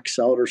 some box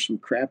elder, some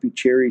crappy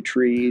cherry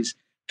trees,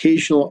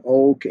 occasional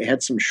oak. It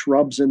had some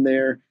shrubs in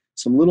there,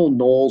 some little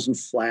knolls and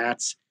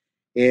flats.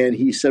 And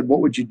he said,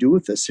 "What would you do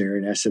with this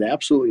area?" And I said,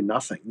 "Absolutely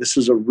nothing. This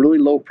is a really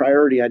low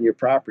priority on your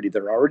property.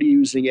 They're already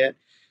using it."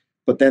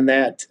 But then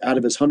that, out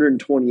of his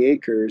 120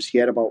 acres, he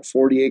had about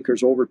 40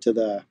 acres over to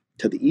the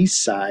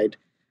east side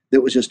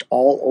that was just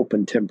all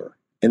open timber.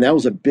 And that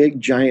was a big,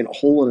 giant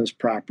hole in his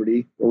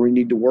property where we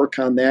need to work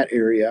on that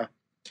area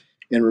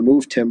and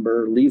remove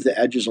timber, leave the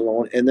edges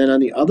alone. And then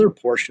on the other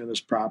portion of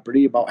his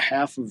property, about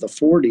half of the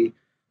 40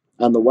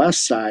 on the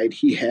west side,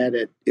 he had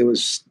it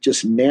was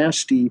just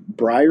nasty,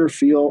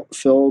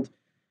 briar-filled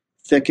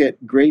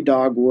thicket, gray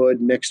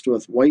dogwood mixed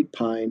with white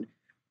pine.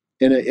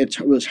 And it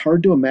was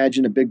hard to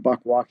imagine a big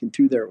buck walking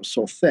through there. It was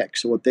so thick.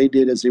 So what they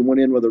did is they went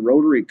in with a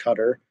rotary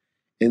cutter,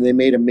 and they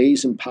made a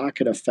maze and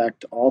pocket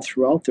effect all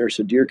throughout there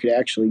so deer could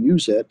actually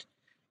use it.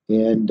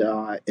 And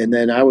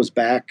then I was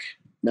back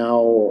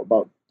now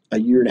about a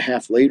year and a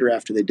half later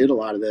after they did a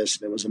lot of this,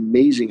 and it was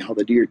amazing how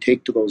the deer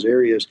take to those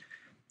areas.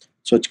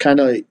 So it's kind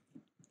of,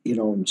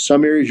 in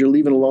some areas you're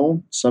leaving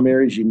alone. Some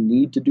areas you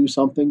need to do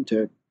something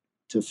to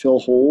fill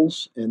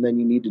holes, and then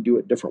you need to do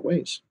it different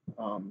ways.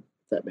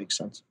 If that makes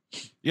sense.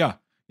 Yeah.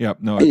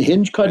 No. And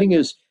hinge cutting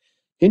is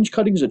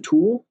a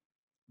tool,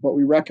 but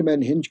we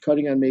recommend hinge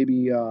cutting on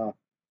maybe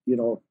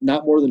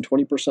not more than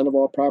 20% of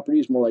all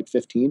properties, more like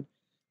 15.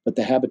 But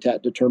the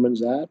habitat determines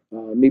that.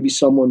 Maybe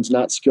someone's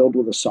not skilled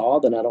with a saw,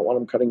 then I don't want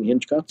them cutting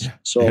hinge cuts.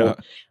 So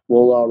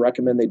we'll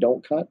recommend they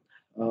don't cut.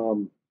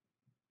 And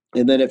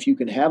then if you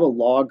can have a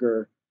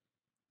logger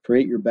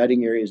create your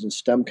bedding areas and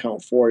stem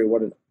count for you,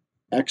 what an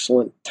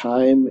excellent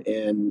time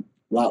and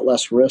a lot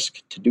less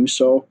risk to do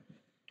so.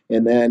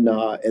 And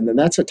then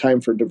that's a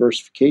time for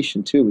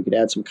diversification too. We could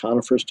add some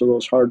conifers to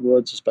those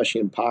hardwoods,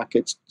 especially in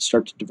pockets,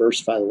 start to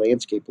diversify the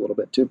landscape a little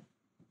bit too.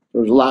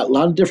 There's a lot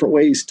of different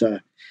ways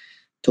to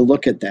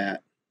look at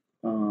that.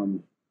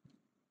 And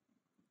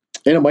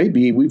it might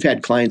be, we've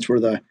had clients where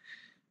the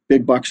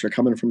big bucks are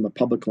coming from the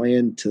public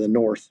land to the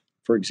north,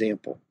 for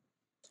example.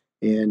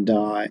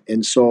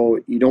 And so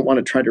you don't want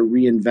to try to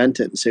reinvent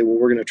it and say, well,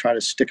 we're going to try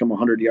to stick them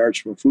 100 yards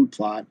from a food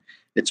plot.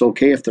 It's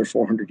okay if they're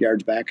 400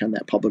 yards back on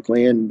that public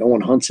land. No one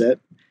hunts it.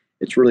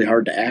 It's really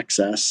hard to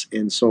access.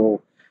 And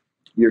so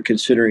you're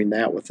considering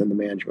that within the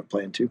management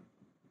plan too.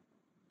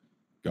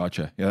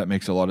 Gotcha. Yeah, that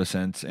makes a lot of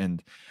sense.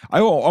 And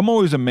I'm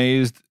always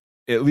amazed,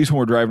 at least when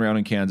we're driving around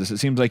in Kansas, it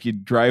seems like you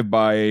drive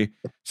by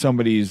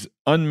somebody's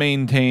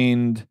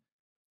unmaintained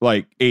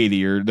like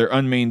 80 or their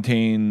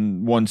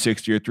unmaintained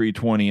 160 or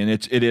 320. And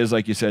it is,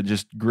 like you said,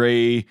 just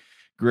gray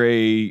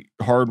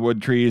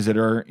hardwood trees that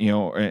are,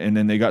 and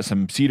then they got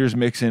some cedars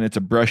mixed in. It's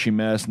a brushy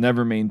mess,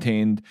 never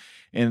maintained.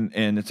 And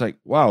it's like,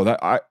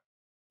 wow,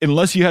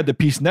 unless you had the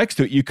piece next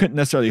to it, you couldn't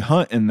necessarily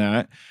hunt in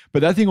that,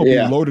 but that thing will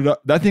be loaded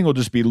up. That thing will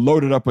just be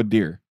loaded up with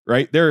deer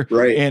right there.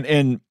 Right.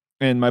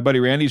 And my buddy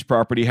Randy's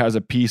property has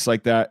a piece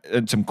like that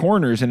and some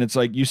corners. And it's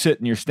like, you sit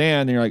in your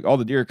stand and you're like, all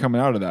the deer are coming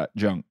out of that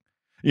junk,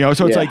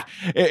 so it's like,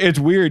 it's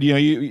weird.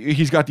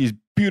 He's got these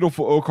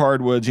beautiful oak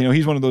hardwoods.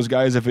 He's one of those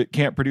guys, if it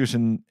can't produce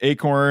an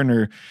acorn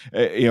or,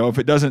 if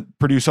it doesn't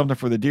produce something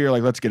for the deer,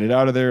 like let's get it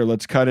out of there,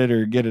 let's cut it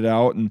or get it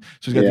out. And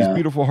so he's got these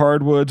beautiful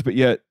hardwoods, but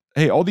yet,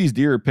 hey, all these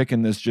deer are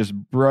picking this just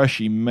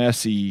brushy,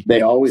 messy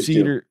they always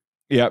cedar.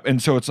 Do. Yeah.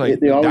 And so it's like,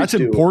 that's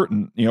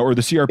important, or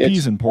the CRP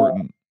is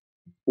important.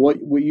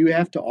 What you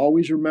have to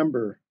always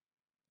remember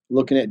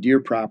looking at deer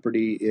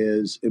property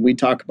is, and we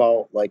talk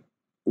about like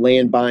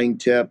land buying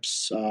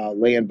tips,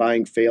 land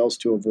buying fails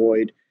to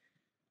avoid.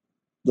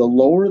 The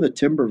lower the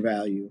timber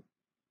value,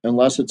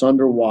 unless it's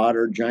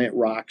underwater, giant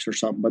rocks or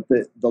something, but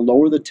the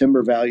lower the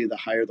timber value, the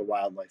higher the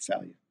wildlife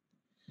value.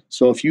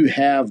 So if you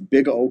have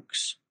big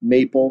oaks,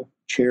 maple,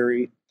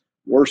 cherry,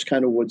 worst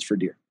kind of woods for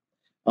deer.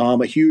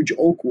 A huge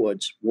oak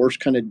woods, worst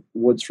kind of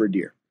woods for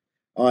deer.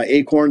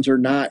 Acorns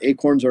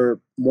are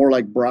more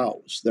like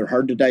browse. They're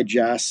hard to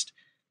digest.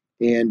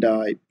 And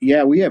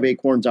we have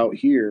acorns out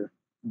here,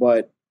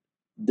 but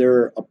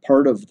they're a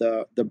part of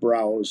the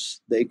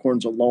browse. The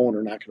acorns alone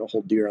are not going to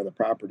hold deer on the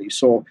property.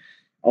 So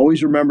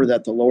always remember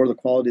that the lower the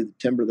quality of the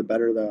timber, the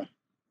better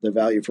the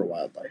value for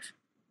wildlife.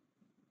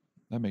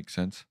 That makes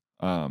sense.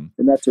 And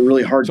that's a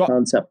really hard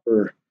concept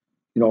for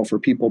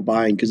people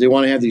buying, because they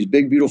want to have these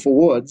big, beautiful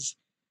woods.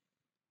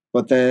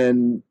 But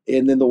then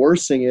the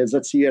worst thing is,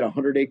 let's say you had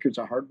 100 acres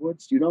of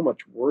hardwoods. Do you know how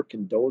much work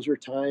and dozer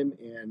time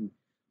and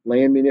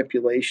land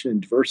manipulation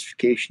and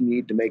diversification you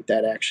need to make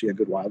that actually a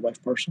good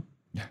wildlife parcel?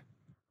 Yeah.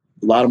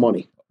 A lot of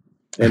money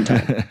and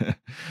time.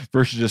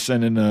 Versus just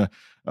sending a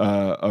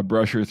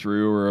brusher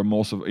through or a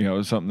mulch,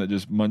 something that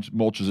just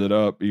mulches it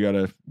up. You got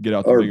to get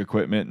out the big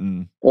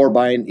equipment or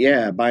buying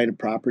a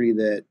property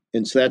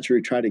and so that's where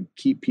we try to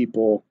keep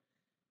people,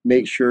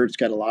 make sure it's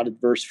got a lot of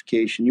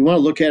diversification. You want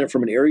to look at it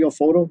from an aerial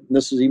photo, and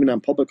this is even on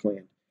public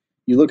land.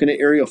 You look at an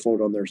aerial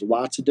photo and there's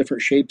lots of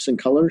different shapes and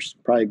colors,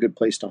 probably a good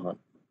place to hunt.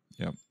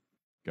 Yep.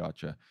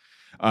 Gotcha.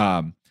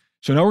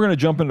 So now we're going to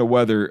jump into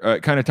weather.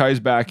 It kind of ties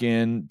back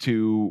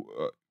into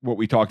what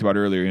we talked about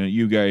earlier.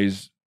 You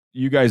guys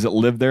that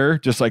live there,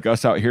 just like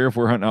us out here, if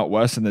we're hunting out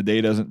west and the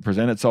day doesn't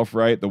present itself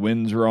right, the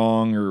wind's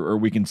wrong, or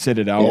we can sit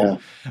it out.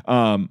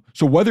 Yeah.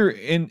 So weather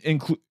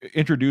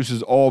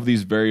introduces all of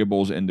these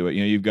variables into it.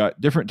 You've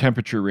got different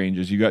temperature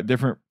ranges, you've got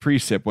different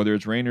precip, whether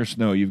it's rain or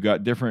snow, you've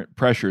got different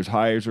pressures,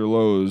 highs or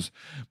lows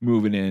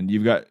moving in.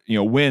 You've got,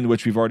 wind,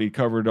 which we've already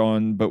covered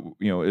on, but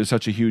is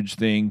such a huge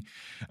thing.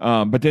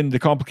 But then to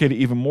complicate it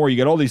even more, you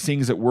got all these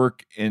things that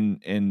work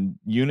in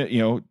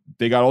unit,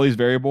 they got all these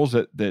variables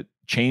that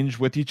change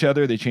with each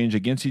other, they change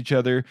against each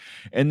other.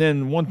 And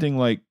then one thing,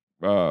 like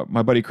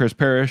my buddy Chris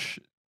Parrish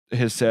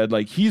has said,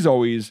 like he's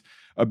always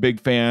a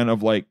big fan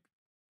of, like,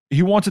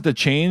 he wants it to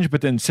change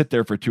but then sit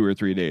there for 2 or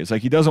 3 days.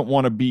 Like he doesn't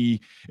want to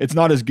be, it's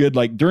not as good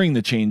like during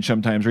the change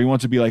sometimes, or he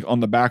wants to be like on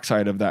the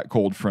backside of that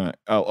cold front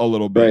a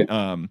little bit.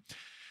 Right.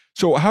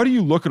 So how do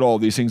you look at all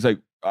these things? Like,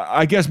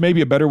 I guess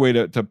maybe a better way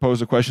to pose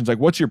the question is like,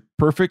 what's your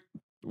perfect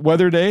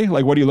weather day?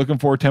 Like, what are you looking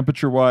for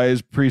temperature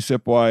wise,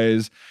 precip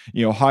wise,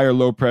 high or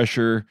low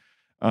pressure?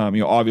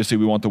 Obviously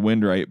we want the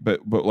wind right,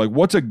 but like,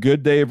 what's a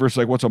good day versus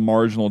like what's a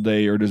marginal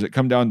day, or does it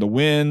come down to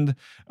wind?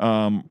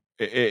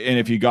 And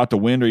if you got the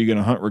wind, are you going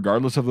to hunt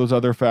regardless of those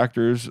other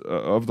factors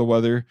of the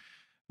weather?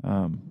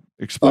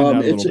 Explain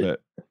that a little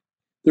bit.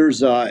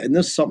 There's and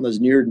this is something that's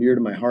near to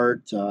my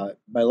heart.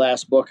 My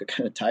last book, it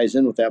kind of ties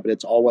in with that, but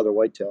it's all weather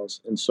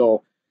whitetails.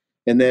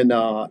 And then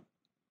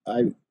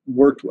I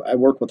worked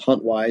with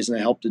HuntWise, and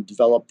I helped to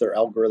develop their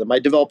algorithm. I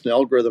developed an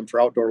algorithm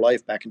for Outdoor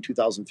Life back in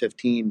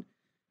 2015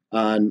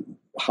 on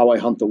how I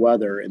hunt the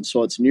weather. And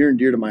so it's near and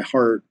dear to my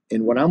heart.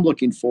 And what I'm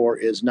looking for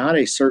is not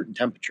a certain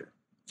temperature.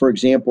 For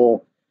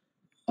example,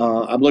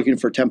 I'm looking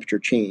for temperature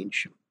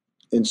change.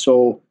 And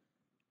so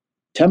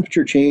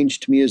temperature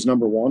change to me is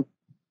number one.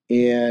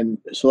 And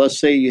so let's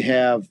say you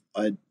have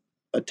a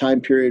a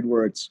time period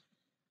where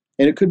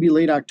and it could be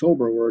late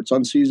October where it's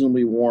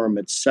unseasonably warm.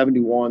 It's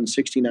 71,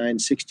 69,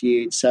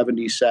 68,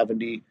 70,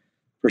 70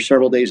 for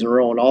several days in a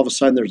row. And all of a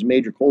sudden there's a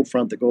major cold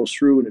front that goes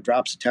through and it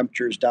drops the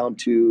temperatures down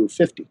to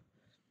 50.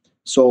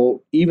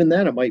 So even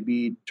then it might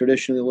be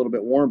traditionally a little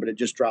bit warm, but it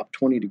just dropped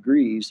 20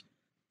 degrees.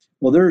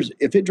 Well,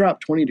 if it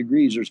dropped 20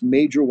 degrees, there's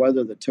major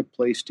weather that took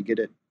place to get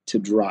it to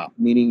drop,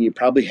 meaning you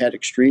probably had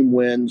extreme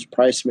winds,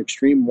 probably some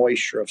extreme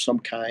moisture of some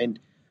kind,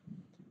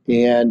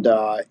 and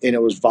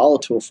it was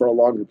volatile for a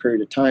longer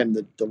period of time,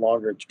 the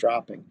longer it's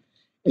dropping.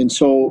 And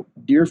so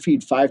deer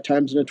feed 5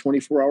 times in a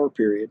 24-hour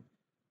period.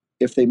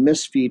 If they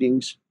miss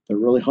feedings, they're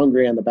really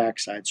hungry on the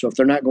backside. So if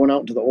they're not going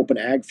out into the open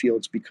ag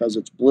fields because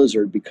it's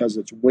blizzard, because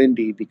it's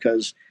windy,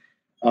 because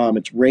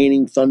it's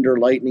raining, thunder,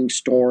 lightning,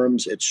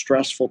 storms, it's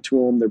stressful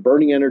to them, they're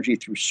burning energy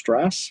through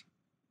stress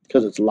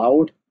because it's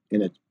loud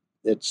and it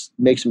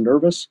makes them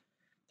nervous.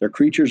 They're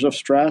creatures of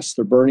stress.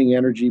 They're burning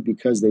energy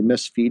because they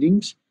miss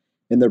feedings,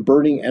 and they're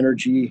burning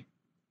energy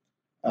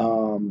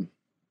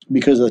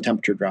because of the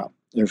temperature drop.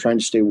 They're trying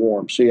to stay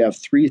warm. So you have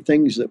 3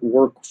 things that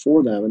work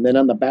for them. And then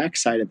on the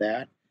backside of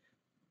that,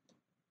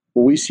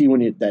 what we see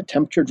when that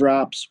temperature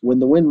drops, when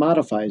the wind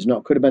modifies,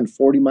 it could have been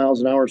 40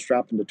 miles an hour, it's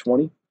dropping to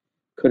 20.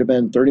 Could have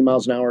been 30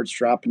 miles an hour, it's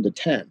dropping to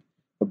 10.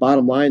 But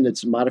bottom line,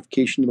 that's a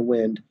modification of the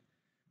wind.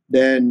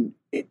 Then,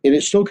 and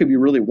it still could be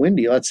really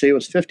windy. Let's say it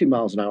was 50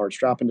 miles an hour, it's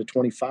dropping to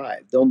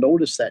 25. They'll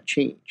notice that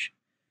change.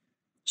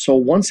 So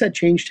once that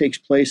change takes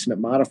place and it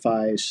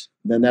modifies,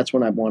 then that's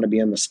when I want to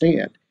be on the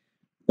stand.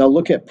 Now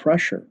look at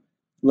pressure.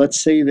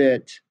 Let's say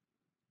that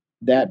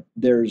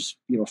there's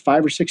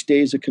 5 or 6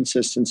 days of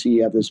consistency.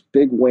 You have this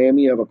big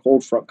whammy of a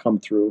cold front come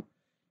through,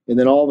 and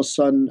then all of a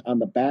sudden on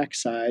the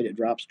backside it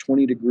drops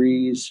 20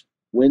 degrees,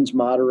 winds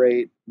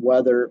moderate,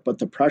 weather, but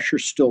the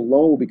pressure's still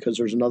low because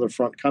there's another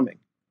front coming.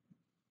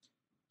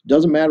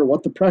 Doesn't matter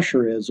what the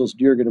pressure is, those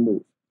deer are going to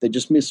move. They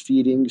just miss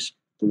feedings.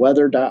 The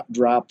weather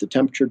dropped, the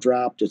temperature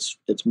dropped. It's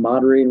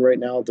moderating right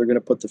now. They're going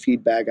to put the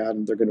feed bag on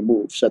and they're going to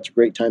move. So that's a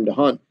great time to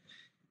hunt.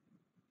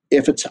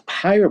 If it's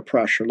higher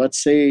pressure,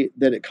 let's say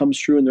that it comes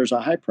through and there's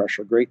a high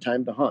pressure, great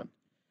time to hunt.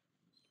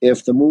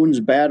 If the moon's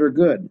bad or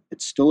good,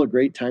 it's still a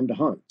great time to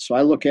hunt. So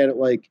I look at it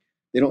like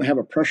they don't have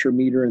a pressure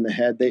meter in the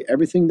head.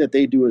 Everything that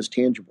they do is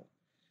tangible.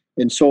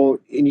 And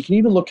you can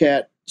even look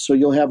at, so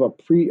you'll have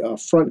a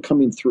front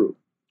coming through,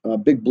 a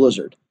big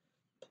blizzard.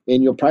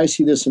 And you'll probably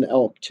see this in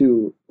elk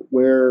too,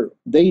 where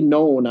they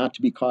know not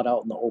to be caught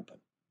out in the open.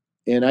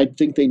 And I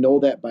think they know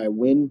that by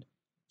wind,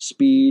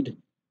 speed,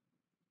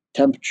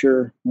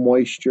 temperature,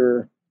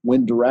 moisture,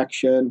 wind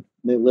direction.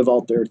 They live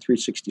out there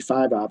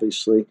 365,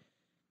 obviously.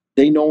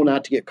 They know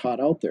not to get caught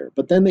out there.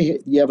 But then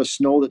you have a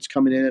snow that's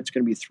coming in. It's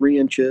going to be 3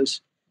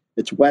 inches.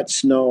 It's wet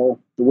snow.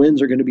 The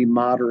winds are going to be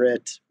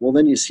moderate. Well,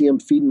 then you see them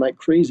feeding like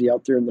crazy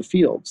out there in the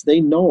fields. They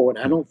know, and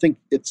I don't think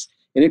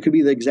and it could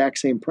be the exact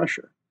same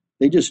pressure.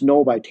 They just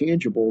know by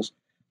tangibles.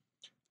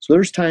 So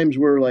there's times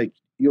where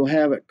you'll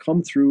have it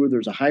come through.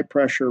 There's a high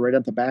pressure right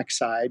at the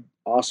backside.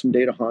 Awesome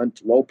day to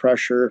hunt. Low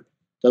pressure.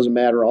 Doesn't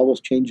matter. All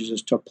those changes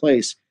just took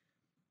place.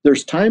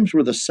 There's times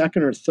where the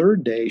second or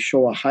third day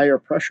show a higher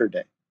pressure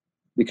day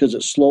because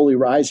it's slowly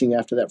rising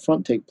after that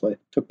front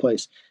took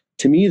place.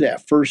 To me,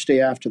 that first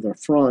day after the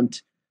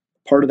front,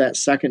 part of that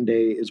second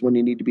day is when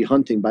you need to be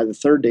hunting. By the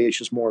third day, it's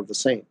just more of the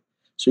same.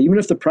 So even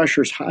if the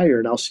pressure is higher,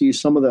 and I'll see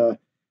some of the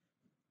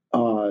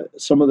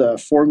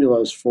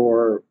formulas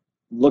for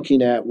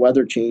looking at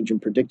weather change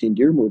and predicting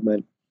deer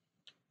movement,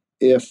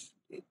 if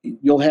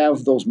you'll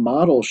have those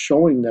models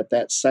showing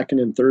that second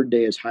and third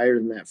day is higher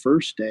than that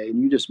first day,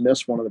 and you just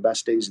miss one of the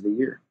best days of the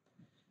year.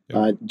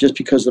 Yeah. Just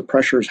because the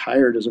pressure is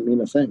higher doesn't mean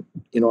a thing,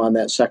 on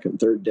that second,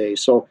 third day.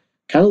 So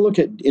kind of look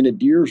at, in a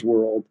deer's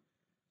world,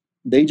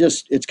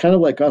 it's kind of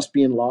like us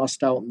being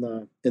lost out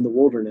in the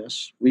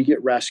wilderness. We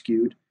get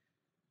rescued.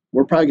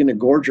 We're probably going to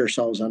gorge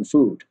ourselves on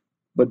food.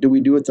 But do we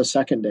do it the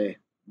second day,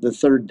 the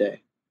third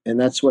day? And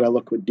that's what I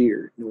look with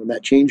deer. When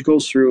that change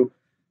goes through,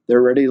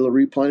 they're ready to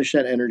replenish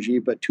that energy.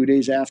 But 2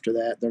 days after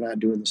that, they're not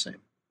doing the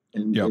same.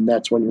 And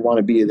that's when you want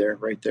to be there,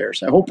 right there.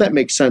 So I hope that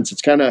makes sense.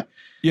 It's kind of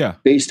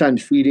based on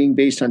feeding,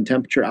 based on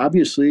temperature.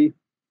 Obviously,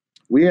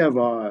 we have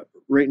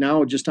right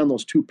now, just on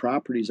those 2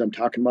 properties, I'm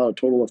talking about a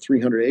total of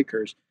 300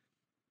 acres.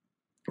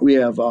 We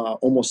have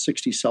almost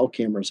 60 cell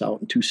cameras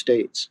out in 2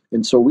 states.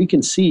 And so we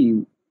can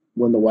see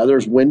when the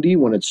weather's windy,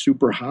 when it's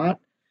super hot,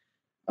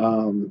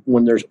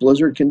 when there's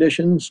blizzard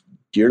conditions,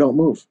 deer don't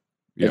move.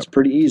 Yep. It's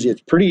pretty easy.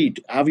 It's pretty,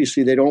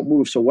 obviously they don't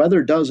move. So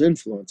weather does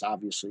influence,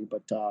 obviously,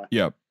 but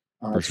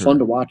it's fun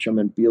to watch them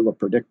and be able to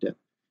predict it.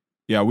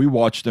 Yeah, we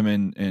watched them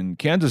in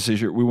Kansas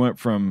this year. We went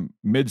from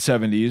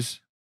mid-70s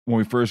when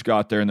we first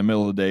got there in the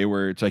middle of the day,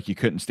 where it's like you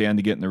couldn't stand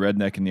to get in the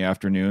redneck in the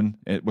afternoon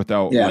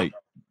without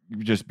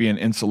just being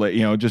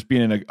insulated, just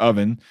being in an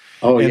oven.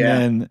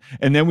 And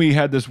then we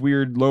had this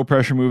weird low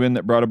pressure move in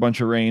that brought a bunch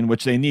of rain,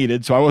 which they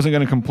needed. So I wasn't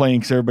going to complain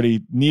because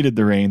everybody needed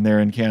the rain there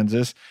in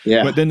Kansas.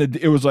 Yeah. But then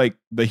it was like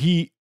the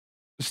heat,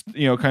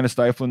 kind of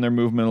stifling their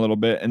movement a little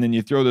bit. And then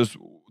you throw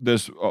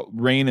this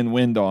rain and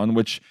wind on,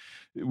 which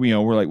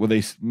we're like,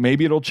 well,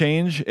 maybe it'll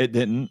change. It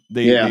didn't.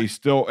 They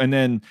still, and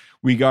then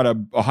we got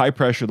a high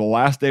pressure. The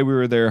last day we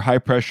were there, high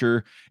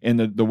pressure, and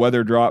the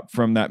weather dropped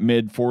from that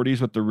mid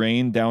 40s with the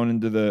rain down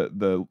into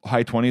the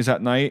high 20s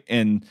at night.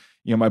 And,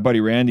 my buddy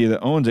Randy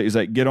that owns it, he's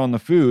like, get on the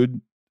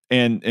food.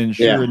 And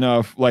sure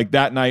enough, like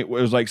that night, it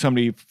was like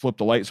somebody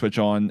flipped a light switch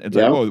on. It's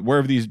like, oh, where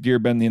have these deer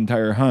been the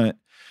entire hunt?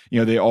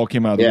 They all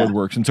came out of the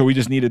woodworks. And so we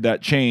just needed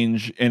that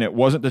change. And it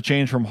wasn't the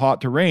change from hot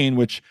to rain,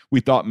 which we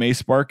thought may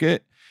spark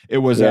it. It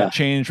was that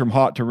change from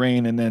hot to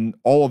rain. And then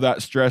all of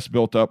that stress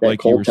built up,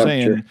 like you were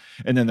saying.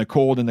 And then the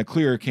cold and the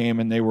clear came,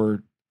 and they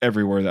were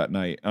everywhere that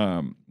night.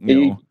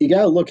 You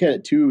got to look at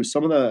it too.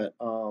 Some of the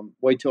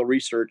whitetail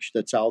research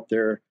that's out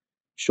there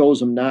shows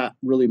them not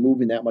really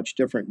moving that much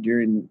different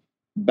during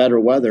better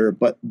weather,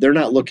 but they're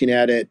not looking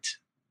at it.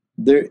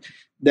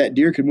 That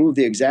deer can move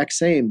the exact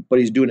same, but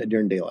he's doing it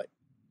during daylight.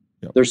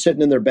 Yep. They're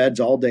sitting in their beds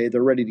all day.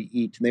 They're ready to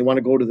eat, and they want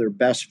to go to their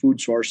best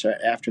food source,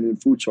 that afternoon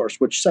food source,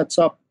 which sets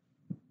up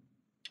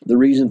the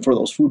reason for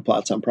those food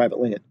plots on private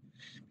land,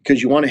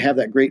 because you want to have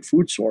that great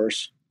food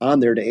source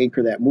on there to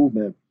anchor that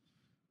movement.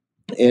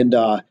 And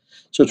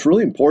so it's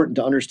really important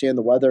to understand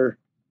the weather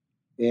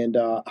and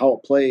how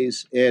it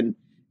plays. And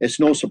it's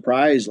no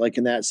surprise, like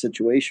in that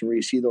situation where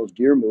you see those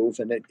deer move,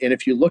 and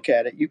if you look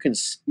at it, you can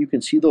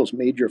see those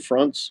major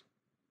fronts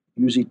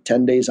usually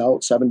 10 days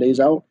out, 7 days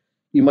out.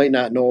 You might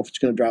not know if it's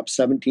going to drop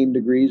 17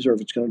 degrees or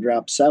if it's going to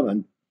drop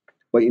 7,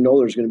 but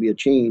there's going to be a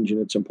change,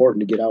 and it's important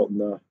to get out in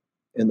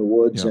the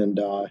woods. And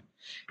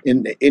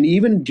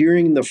even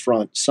during the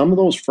front, some of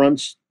those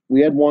fronts,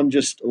 we had one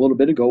just a little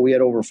bit ago. We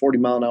had over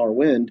 40-mile-an-hour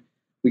wind.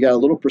 We got a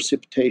little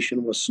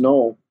precipitation with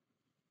snow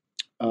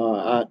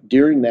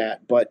during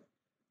that, but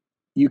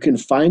you can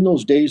find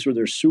those days where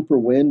there's super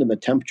wind and the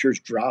temperatures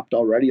dropped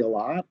already a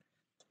lot.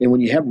 And when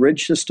you have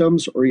ridge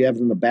systems, or you have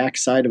on the back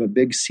side of a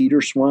big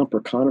cedar swamp or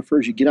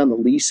conifers, you get on the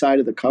lee side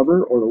of the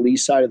cover or the lee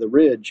side of the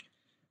ridge,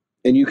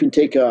 and you can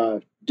take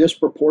a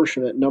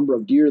disproportionate number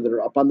of deer that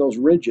are up on those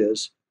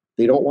ridges.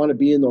 They don't want to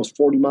be in those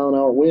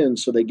 40-mile-an-hour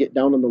winds, so they get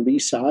down on the lee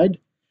side.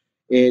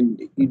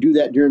 And you do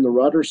that during the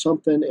rut or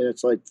something, and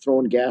it's like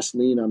throwing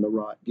gasoline on the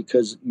rut,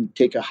 because you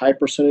take a high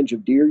percentage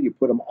of deer, you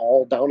put them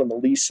all down on the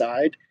lee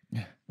side,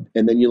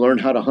 and then you learn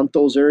how to hunt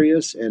those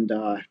areas, and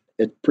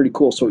it's pretty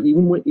cool. So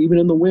even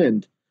in the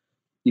wind,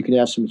 you can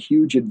have some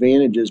huge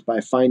advantages by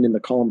finding the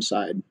calm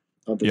side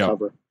of the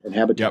cover and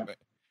habitat. Yep.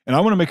 And I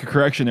want to make a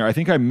correction there. I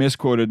think I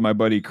misquoted my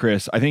buddy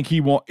Chris. I think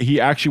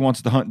he actually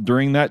wants to hunt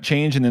during that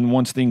change, and then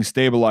once things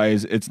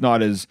stabilize, it's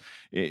not as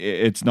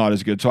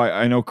good. So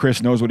I know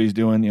Chris knows what he's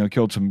doing.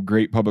 Killed some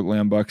great public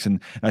land bucks, and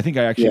I think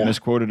I actually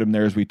misquoted him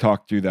there as we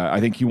talked through that. I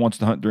think he wants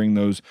to hunt during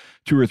those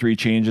 2 or 3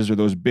 changes, or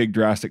those big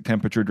drastic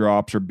temperature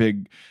drops, or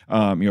big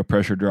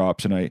pressure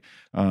drops. And I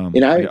want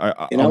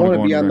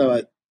to be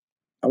on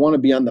I want to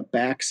be on the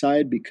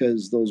backside,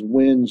 because those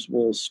winds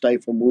will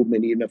stifle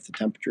movement even if the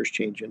temperature is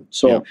changing.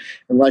 So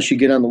unless you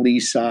get on the lee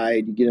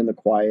side, you get in the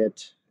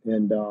quiet.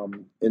 And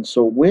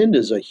so wind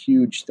is a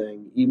huge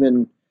thing,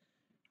 even,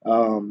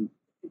 and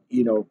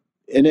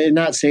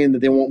not saying that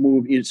they won't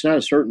move. It's not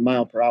a certain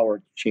mile per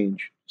hour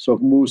change. So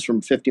if it moves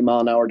from 50 mile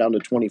an hour down to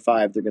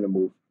 25, they're going to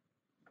move.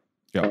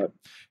 Yeah.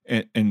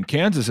 In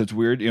Kansas, it's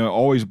weird, it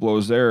always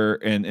blows there.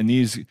 And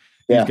these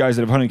guys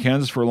that have hunted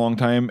Kansas for a long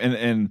time,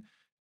 and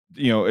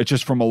it's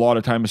just from a lot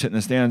of time to sit in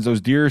the stands. Those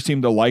deer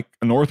seem to like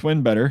a north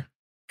wind better,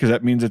 because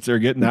that means that they're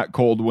getting that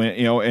cold wind,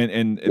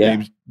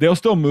 and they'll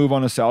still move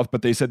on a south,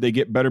 but they said they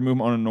get better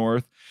movement on a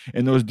north.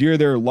 And those deer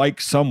there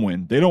like some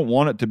wind. They don't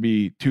want it to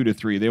be 2 to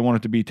 3. They want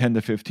it to be 10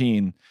 to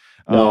 15.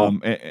 No,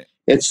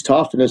 it's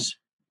tough. And it's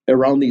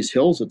around these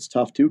hills. It's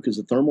tough too, because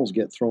the thermals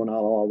get thrown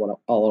out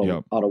all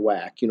out of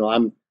whack.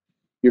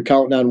 You're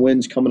counting on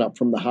winds coming up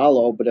from the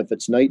hollow, but if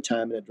it's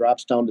nighttime and it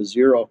drops down to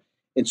 0,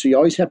 and so you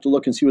always have to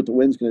look and see what the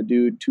wind's going to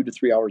do 2 to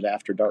 3 hours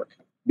after dark,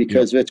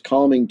 because if it's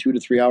calming 2 to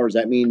 3 hours,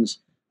 that means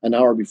an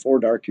hour before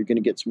dark, you're going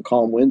to get some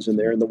calm winds in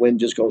there, and the wind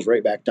just goes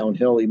right back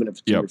downhill, even if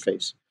it's in your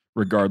face,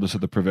 regardless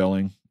of the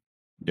prevailing.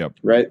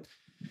 Right.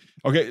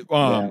 Okay.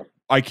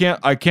 I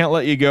can't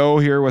let you go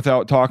here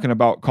without talking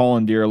about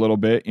calling deer a little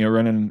bit.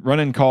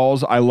 Running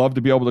calls. I love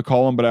to be able to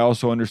call them, but I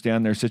also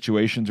understand there's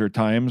situations or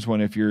times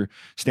when, if your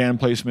stand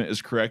placement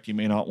is correct, you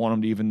may not want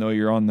them to even know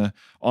you're on the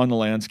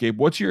landscape.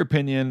 What's your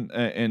opinion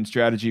and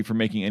strategy for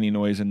making any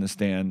noise in the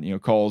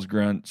stand? Calls,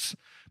 grunts,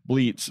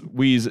 bleats,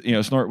 wheeze,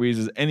 snort,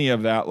 wheezes, any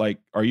of that. Like,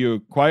 are you a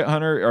quiet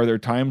hunter? Are there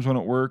times when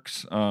it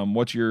works?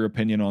 What's your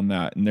opinion on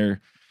that? And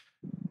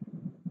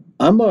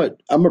I'm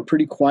a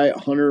pretty quiet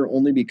hunter,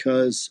 only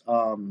because,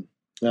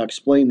 I'll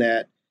explain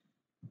that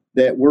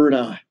we're in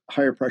a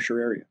higher pressure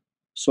area.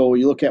 So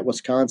you look at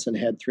Wisconsin,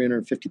 had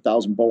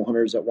 350,000 bow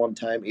hunters at one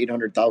time,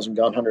 800,000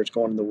 gun hunters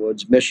going in the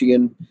woods.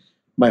 Michigan,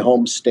 my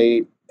home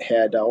state,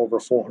 had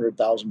over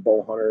 400,000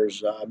 bow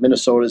hunters.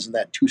 Minnesota's in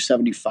that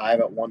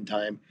 275 at one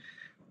time.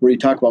 Where you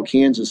talk about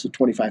Kansas at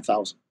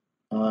 25,000.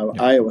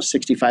 Iowa,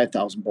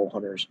 65,000 bow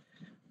hunters.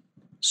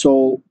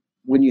 So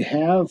when you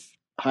have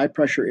high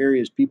pressure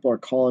areas, people are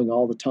calling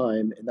all the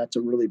time, and that's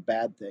a really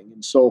bad thing.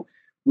 And so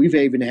we've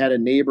even had a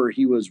neighbor,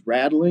 he was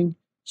rattling,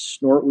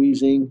 snort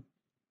wheezing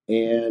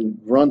and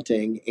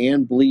grunting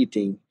and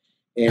bleating.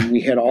 And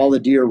we had all the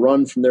deer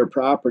run from their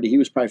property. He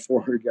was probably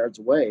 400 yards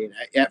away. And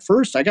at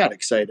first, I got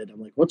excited. I'm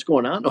like, what's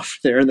going on over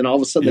there? And then all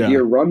of a sudden, the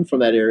deer run from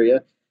that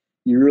area.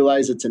 You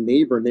realize it's a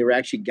neighbor, and they were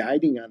actually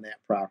guiding on that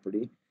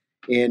property.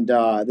 And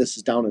this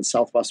is down in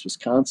southwest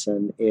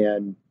Wisconsin.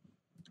 And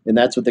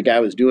that's what the guy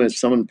was doing.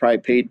 Someone probably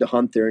paid to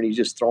hunt there, and he's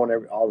just throwing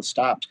all the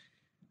stops.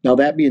 Now,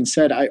 that being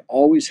said, I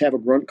always have a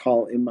grunt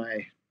call in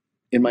my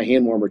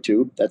hand warmer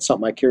tube. That's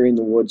something I carry in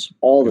the woods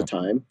all the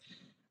time.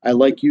 I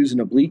like using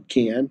a bleat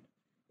can.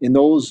 And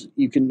those,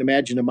 you can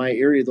imagine in my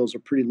area, those are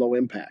pretty low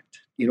impact.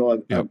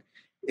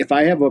 If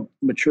I have a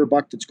mature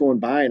buck that's going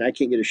by and I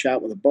can't get a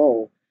shot with a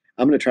bow,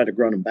 I'm going to try to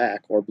grunt him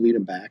back or bleed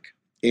him back.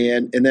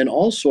 And then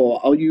also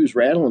I'll use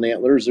rattling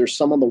antlers. There's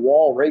some on the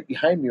wall right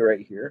behind me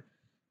right here,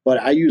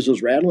 but I use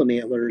those rattling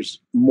antlers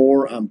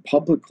more on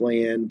public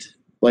land.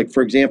 Like,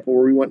 for example,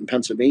 where we went in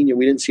Pennsylvania,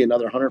 we didn't see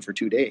another hunter for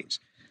 2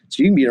 days.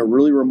 So you can be in a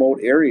really remote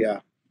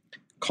area.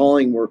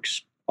 Calling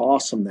works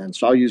awesome then.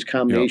 So I'll use a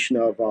combination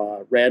of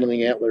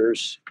rattling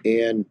antlers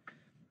and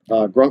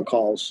grunt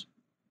calls,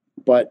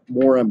 but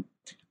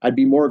I'd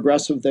be more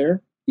aggressive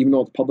there, even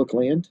though it's public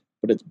land,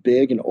 but it's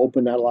big and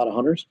open, not a lot of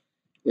hunters.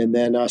 And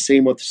then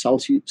same with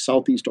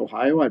Southeast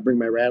Ohio. I'd bring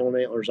my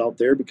rattling antlers out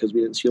there because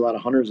we didn't see a lot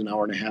of hunters an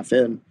hour and a half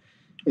in.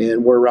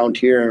 And we're around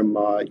here, I'm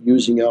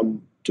using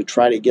them to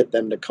try to get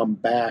them to come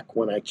back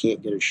when I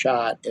can't get a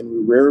shot. And we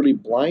rarely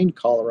blind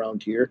call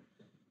around here.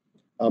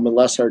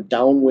 Unless our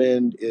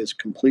downwind is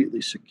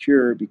completely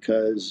secure,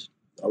 because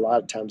a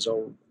lot of times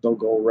they'll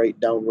go right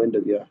downwind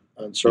of you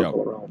and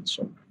circle around.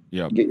 So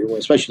get your wind,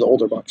 especially the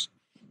older bucks.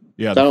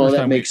 Yeah, I don't know if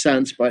that makes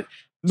sense, but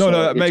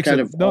that makes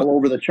kind of all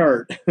over the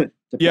chart.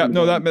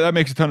 That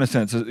makes a ton of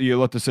sense. You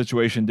let the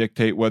situation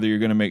dictate whether you're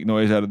going to make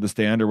noise out of the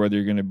stand or whether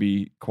you're going to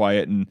be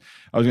quiet. And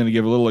I was going to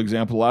give a little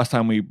example. Last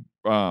time we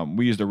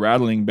used a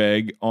rattling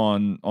bag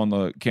on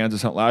the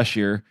Kansas hunt last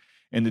year.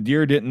 And the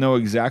deer didn't know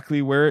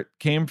exactly where it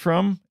came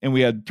from. And we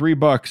had 3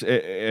 bucks,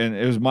 and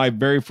it was my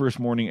very first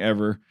morning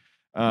ever,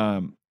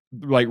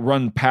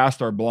 run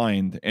past our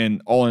blind,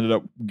 and all ended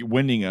up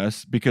winding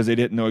us because they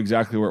didn't know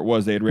exactly where it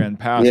was. They had ran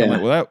past. Yeah. I'm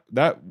like, well,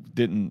 that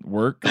didn't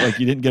work. Like,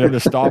 you didn't get them to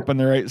stop in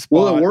the right spot.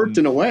 Well, it worked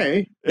in a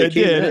way. It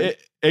did.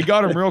 It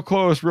got them real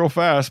close, real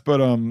fast. But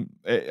I'm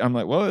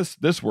like, well,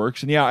 this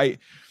works. And yeah, I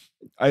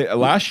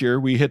last year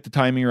we hit the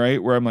timing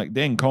right where I'm like,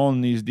 dang,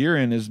 calling these deer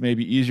in is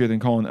maybe easier than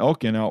calling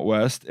elk in out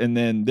west. And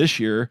then this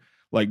year,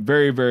 like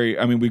very, very,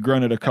 I mean, we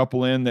grunted a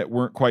couple in that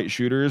weren't quite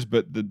shooters,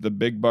 but the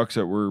big bucks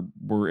that were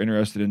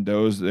interested in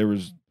does,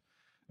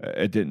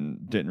 it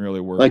didn't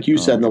really work. Like you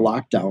said, in the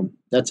lockdown,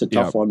 that's a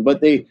tough one.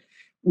 But as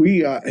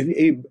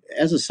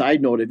a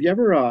side note, have you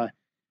ever,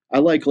 I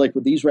like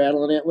with these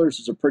rattling antlers,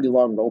 there's a pretty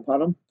long rope on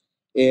them.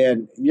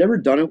 And have you ever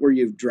done it where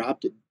you've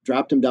dropped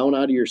them down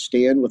out of your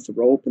stand with the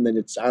rope, and then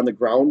it's on the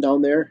ground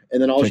down there,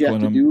 and then all you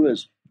have to do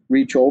is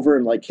reach over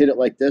and like hit it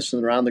like this,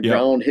 and they're on the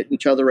ground hitting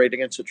each other right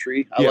against a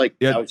tree. I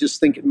was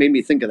just thinking, made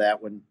me think of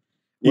that with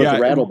the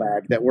rattle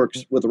bag. That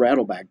works with the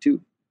rattle bag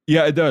too.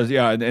 Yeah, it does.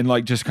 Yeah, and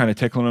like just kind of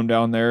tickling them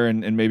down there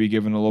and maybe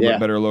giving a little bit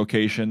better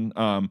location.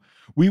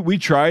 We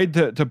tried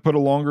to put a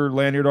longer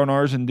lanyard on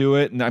ours and do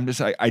it, and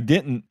I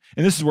didn't.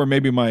 And this is where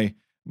maybe my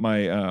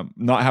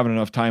not having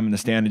enough time in the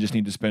stand and just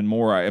need to spend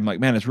more. I'm like,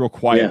 man, it's real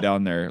quiet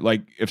down there.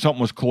 Like if something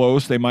was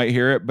close, they might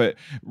hear it, but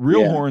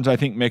real horns, I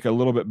think, make a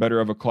little bit better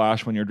of a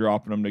clash when you're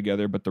dropping them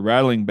together. But the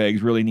rattling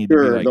bags really need to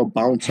be like they'll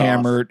bounce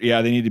hammered. off.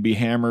 Yeah, they need to be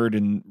hammered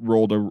and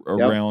rolled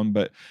around.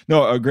 But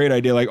no, a great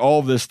idea. Like all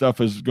of this stuff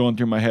is going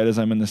through my head as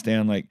I'm in the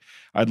stand. Like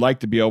I'd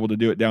like to be able to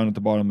do it down at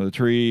the bottom of the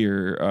tree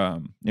or,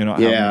 have it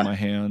in my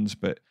hands.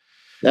 But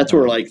that's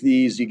where like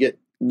these, you get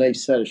a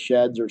nice set of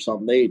sheds or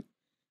something.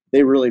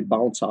 They really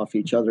bounce off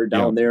each other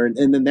down there.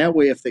 And then that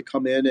way, if they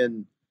come in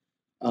and,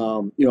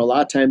 a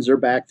lot of times they're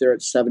back there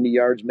at 70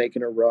 yards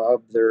making a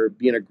rub. They're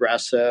being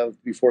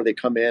aggressive before they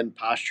come in,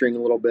 posturing a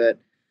little bit.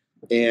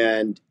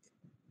 And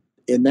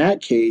in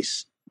that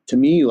case, to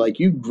me, like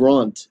you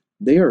grunt,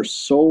 they are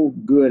so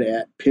good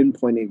at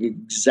pinpointing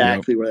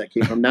exactly where that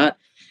came from. Not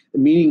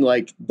meaning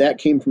like that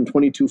came from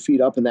 22 feet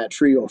up in that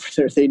tree over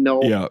there. They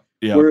know.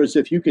 Yeah. Whereas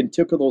if you can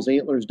tickle those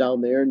antlers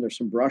down there and there's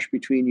some brush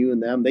between you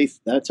and them,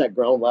 that's at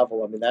ground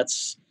level. I mean, I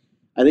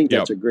think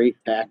that's a great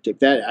tactic.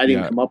 That I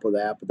didn't come up with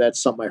that, but that's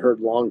something I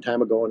heard a long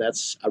time ago, and I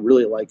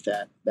really like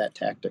that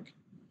tactic.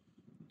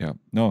 Yeah,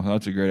 no,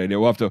 that's a great idea.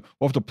 We'll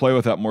have to play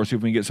with that more. See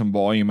if we can get some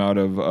volume out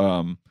of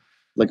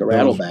like a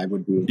rattle bag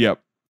would be.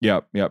 Yep.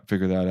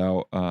 Figure that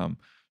out.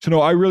 So no,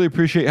 I really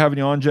appreciate having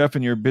you on, Jeff,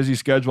 and your busy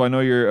schedule. I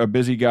know you're a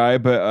busy guy,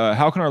 but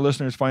how can our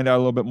listeners find out a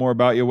little bit more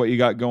about you, what you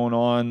got going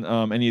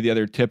on, any of the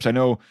other tips? I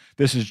know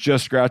this is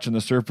just scratching the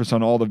surface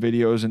on all the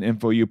videos and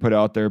info you put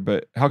out there,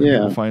 but how can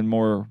people find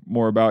more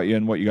about you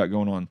and what you got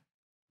going on?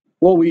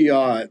 Well, we,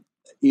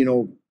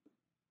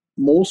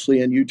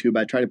 mostly on YouTube,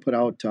 I try to put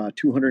out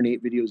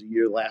 208 videos a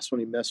year. The last one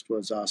we missed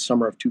was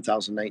summer of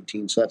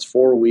 2019. So that's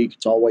 4 a week.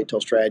 It's all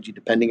whitetail strategy,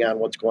 depending on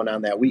what's going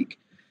on that week.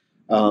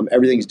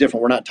 Everything's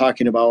different. We're not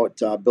talking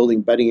about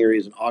building bedding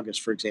areas in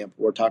August, for example.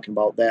 We're talking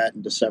about that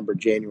in December,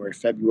 January,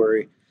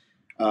 February.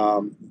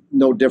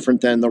 No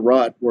different than the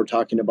rut. We're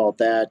talking about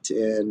that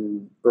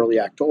in early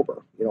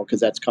October, because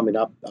that's coming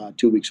up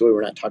 2 weeks away.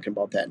 We're not talking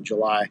about that in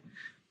July.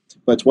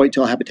 But it's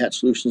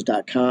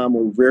whitetailhabitatsolutions.com.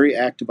 We're very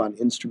active on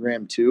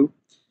Instagram too,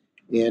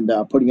 and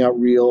putting out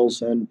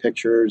reels and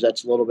pictures.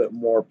 That's a little bit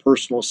more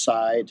personal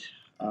side.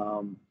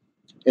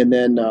 And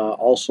then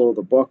also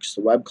the books,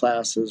 the web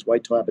classes,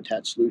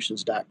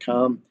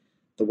 whitetailhabitatsolutions.com.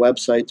 The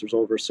website, there's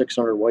over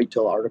 600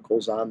 whitetail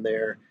articles on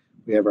there.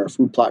 We have our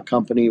food plot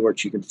company,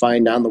 which you can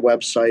find on the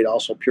website.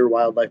 Also Pure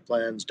Wildlife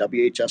Blends,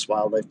 WHS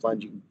Wildlife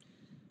Blends. You can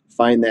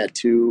find that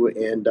too.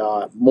 And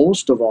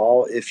most of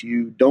all, if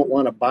you don't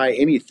want to buy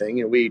anything,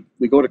 and we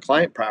go to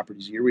client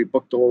properties here, we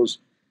book those.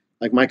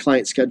 Like my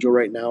client schedule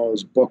right now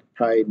is booked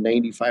probably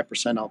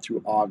 95% out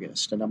through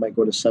August, and I might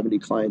go to 70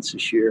 clients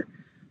this year.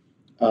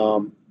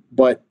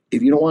 But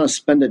if you don't want to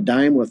spend a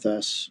dime with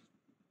us,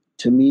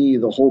 to me,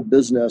 the whole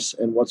business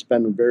and what's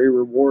been very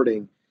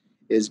rewarding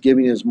is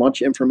giving as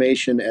much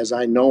information as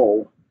I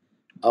know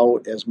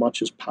out as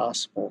much as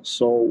possible.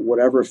 So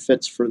whatever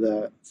fits for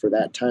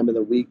that time of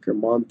the week or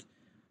month,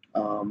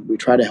 we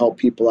try to help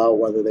people out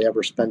whether they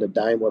ever spend a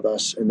dime with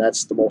us, and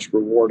that's the most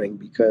rewarding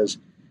because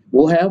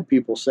we'll have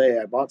people say,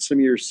 I bought some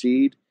of your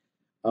seed.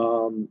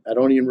 I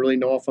don't even really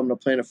know if I'm going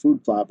to plant a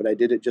food plot, but I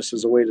did it just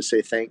as a way to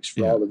say thanks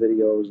for all the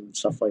videos and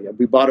stuff like that.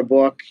 We bought a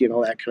book,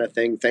 that kind of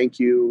thing. Thank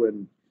you.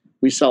 And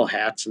we sell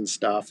hats and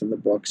stuff and the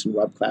books and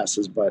web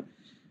classes. But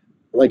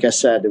like I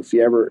said, if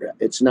you ever,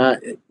 it's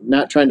not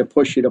trying to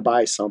push you to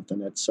buy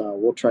something. It's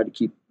we'll try to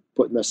keep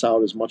putting this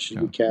out as much as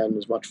we can,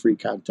 as much free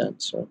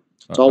content. So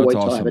it's all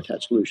Whitetail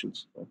Habitat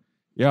Solutions. So.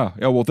 Yeah.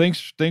 Well,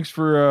 thanks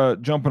for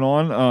jumping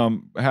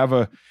on.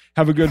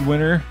 Have a good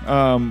winter,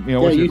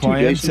 with your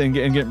clients and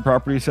getting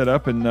property set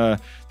up. And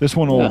this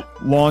one will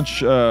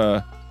launch.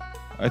 I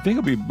think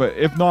it'll be, but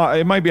if not,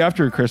 it might be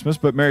after Christmas.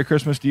 But Merry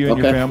Christmas to you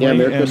and your family. Yeah,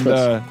 Merry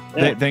Christmas.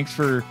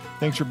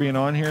 Thanks for being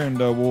on here, and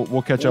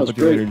we'll catch up with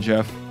you later,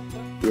 Jeff.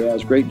 Yeah, it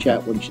was great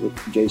chat with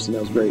Jason.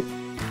 That was great.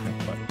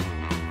 Okay, bye.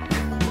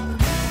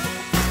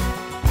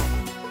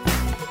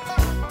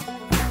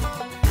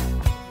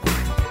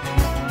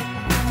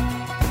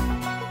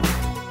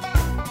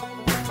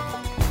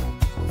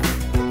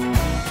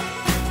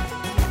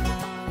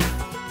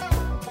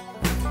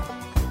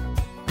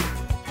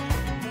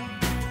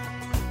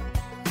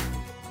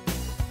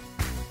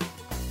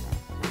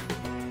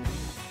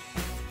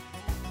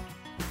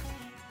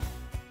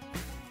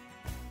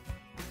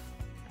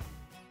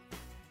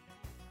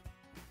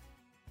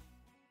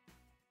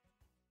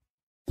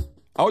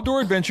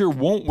 Outdoor adventure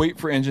won't wait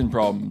for engine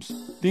problems.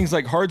 Things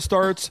like hard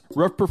starts,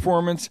 rough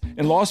performance,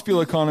 and lost fuel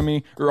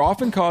economy are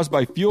often caused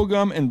by fuel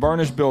gum and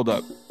varnish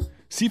buildup.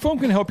 Seafoam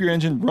can help your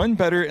engine run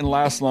better and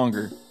last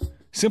longer.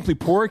 Simply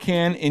pour a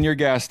can in your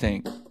gas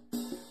tank.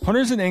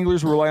 Hunters and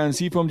anglers rely on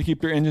Seafoam to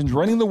keep their engines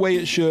running the way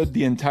it should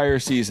the entire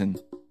season.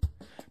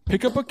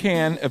 Pick up a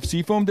can of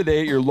Seafoam today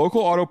at your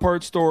local auto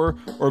parts store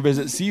or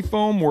visit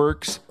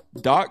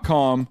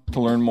seafoamworks.com to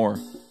learn more.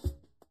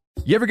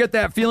 You ever get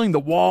that feeling the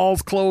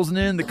walls closing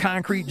in, the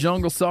concrete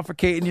jungle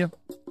suffocating you?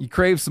 You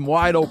crave some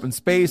wide open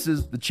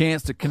spaces, the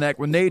chance to connect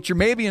with nature,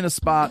 maybe in a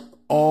spot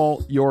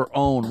all your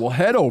own. Well,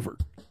 head over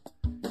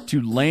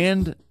to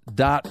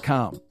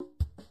land.com.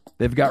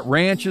 They've got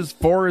ranches,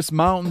 forests,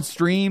 mountains,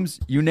 streams,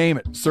 you name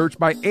it. Search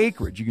by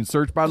acreage. You can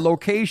search by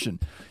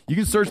location. You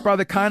can search by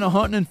the kind of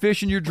hunting and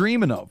fishing you're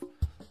dreaming of.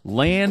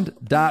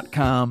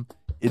 Land.com.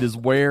 It is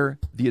where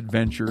the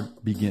adventure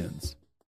begins.